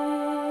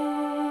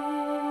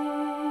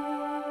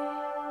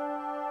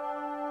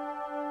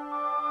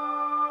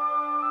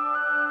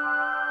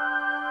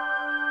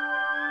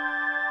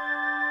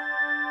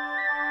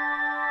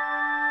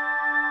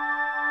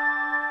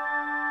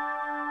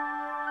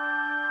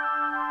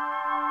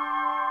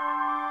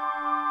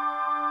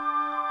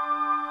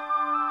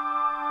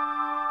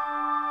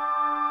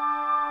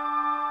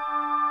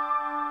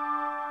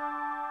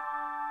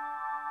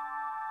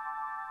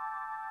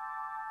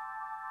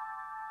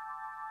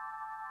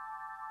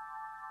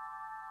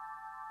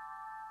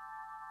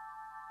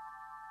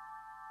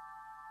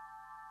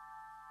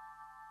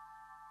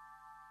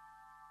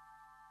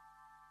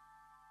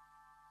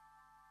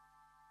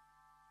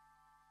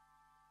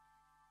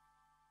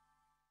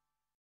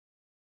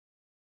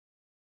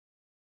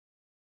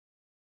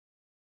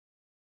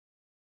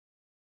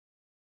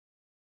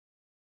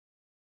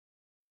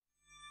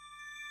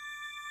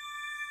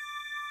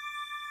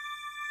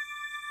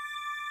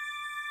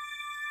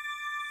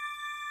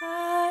 I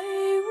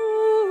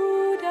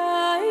would I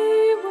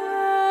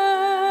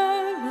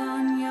were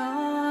on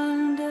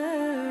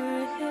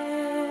yonder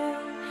hill.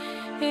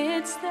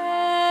 It's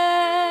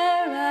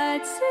there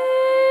I'd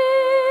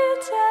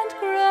sit and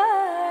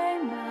cry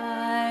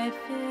my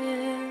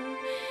fill,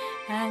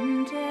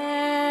 and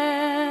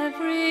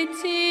every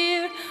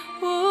tear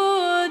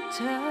would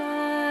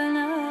turn a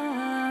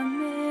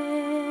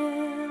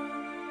mill.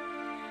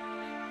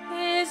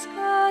 Is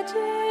God a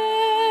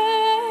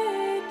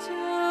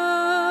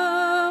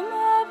tomb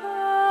of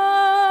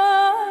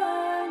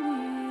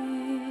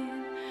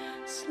burning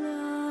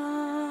slime?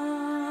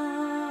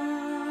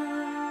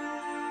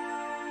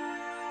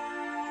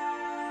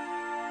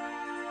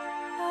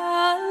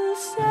 I'll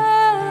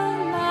sell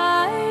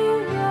my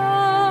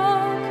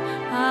rock,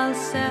 I'll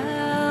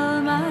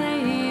sell my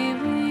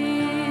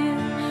reel,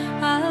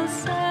 I'll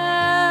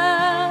sell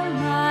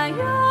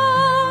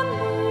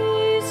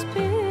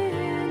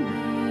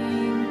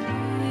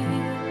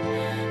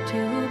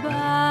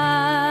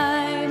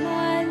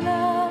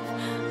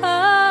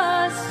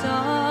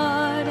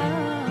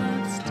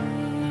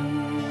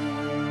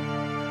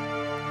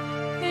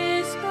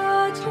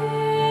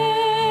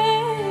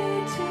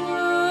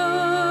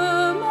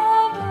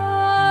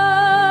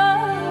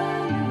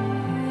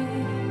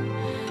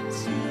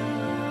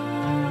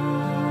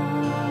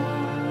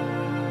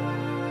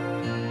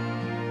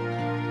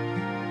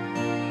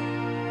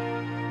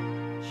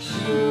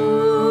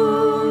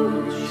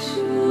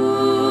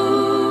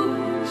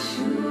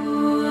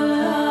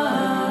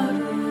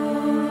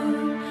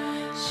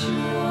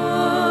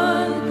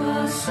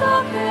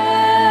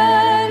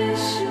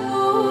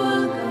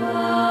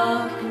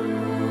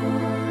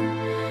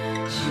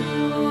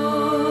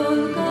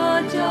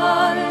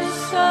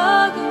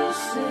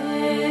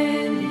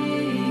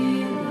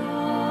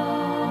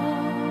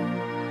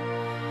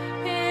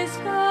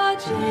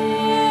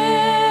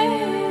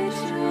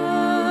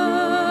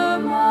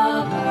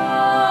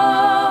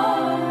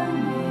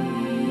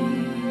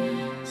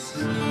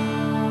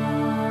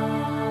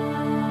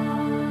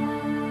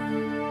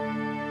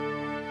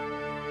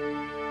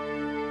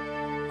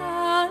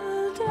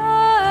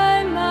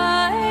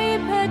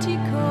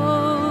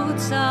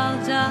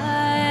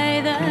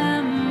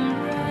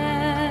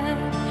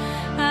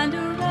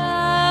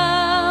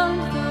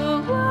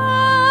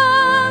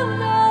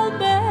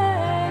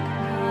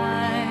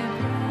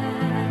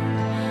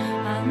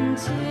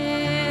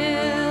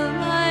until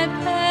my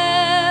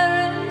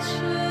parents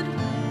should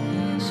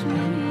wish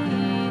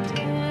me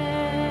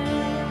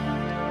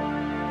dead.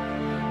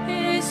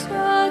 It's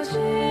a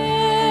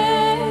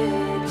day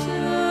to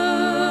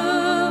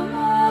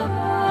my eyes.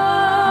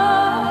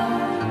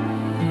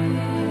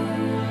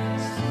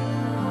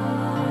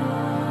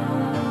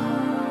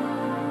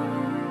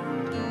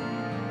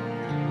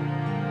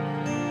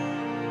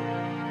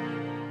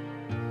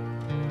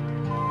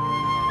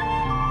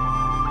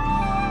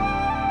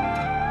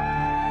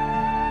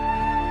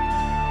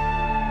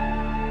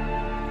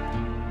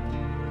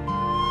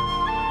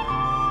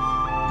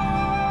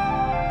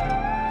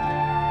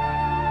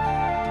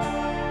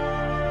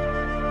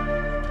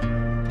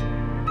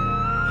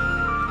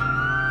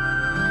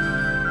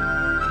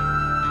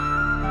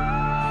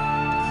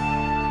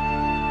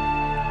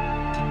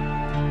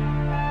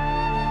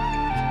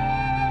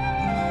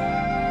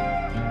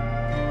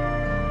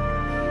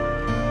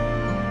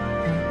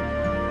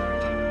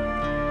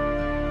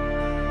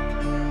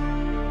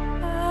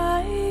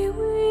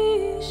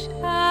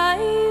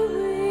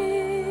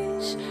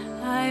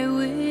 I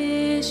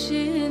wish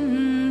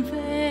in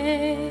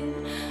vain.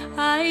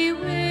 I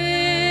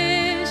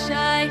wish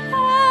I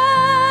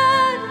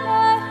had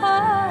my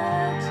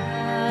heart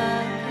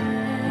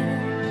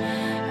again,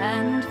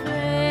 and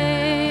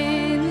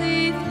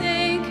vainly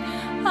think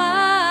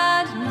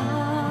I'd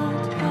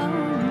not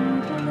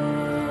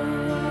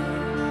complain.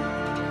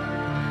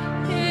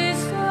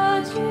 It's a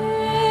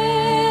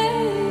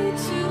day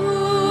to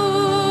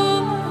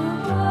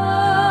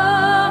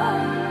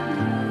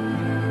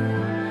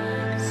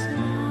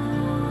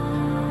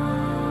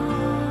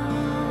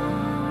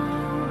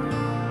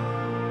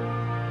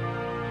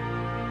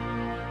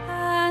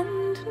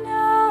and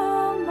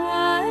now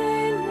my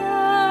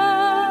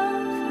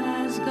love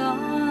has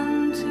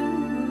gone to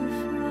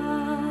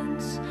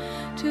France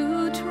to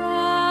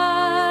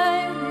try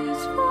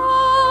his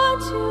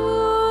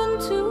fortune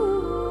to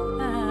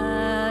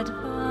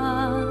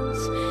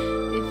advance.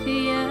 If he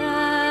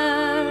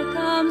e'er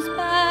comes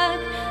back,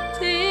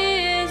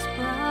 'tis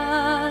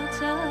but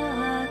a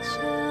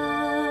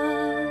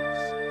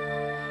chance.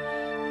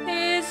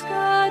 It's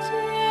a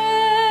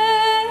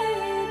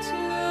day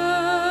to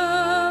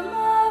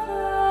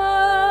Lothlorien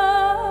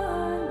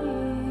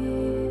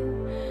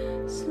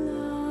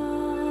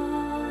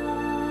slum.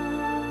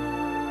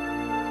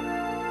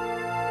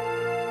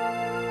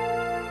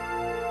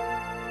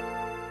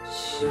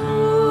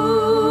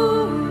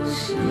 Shul,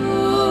 shul,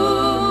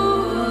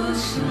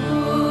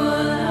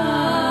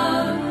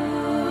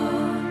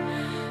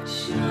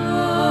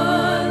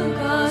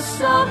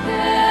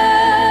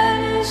 gasapen,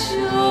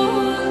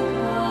 shul,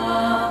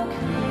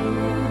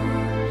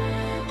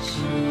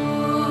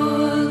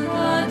 shul,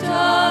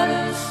 gadar,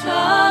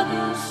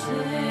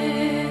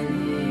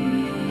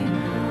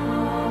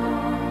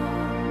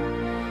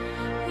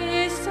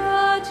 it's a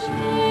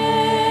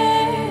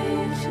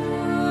day to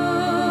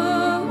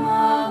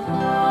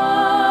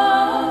Lothlorien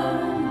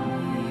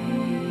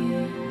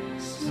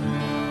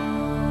slum.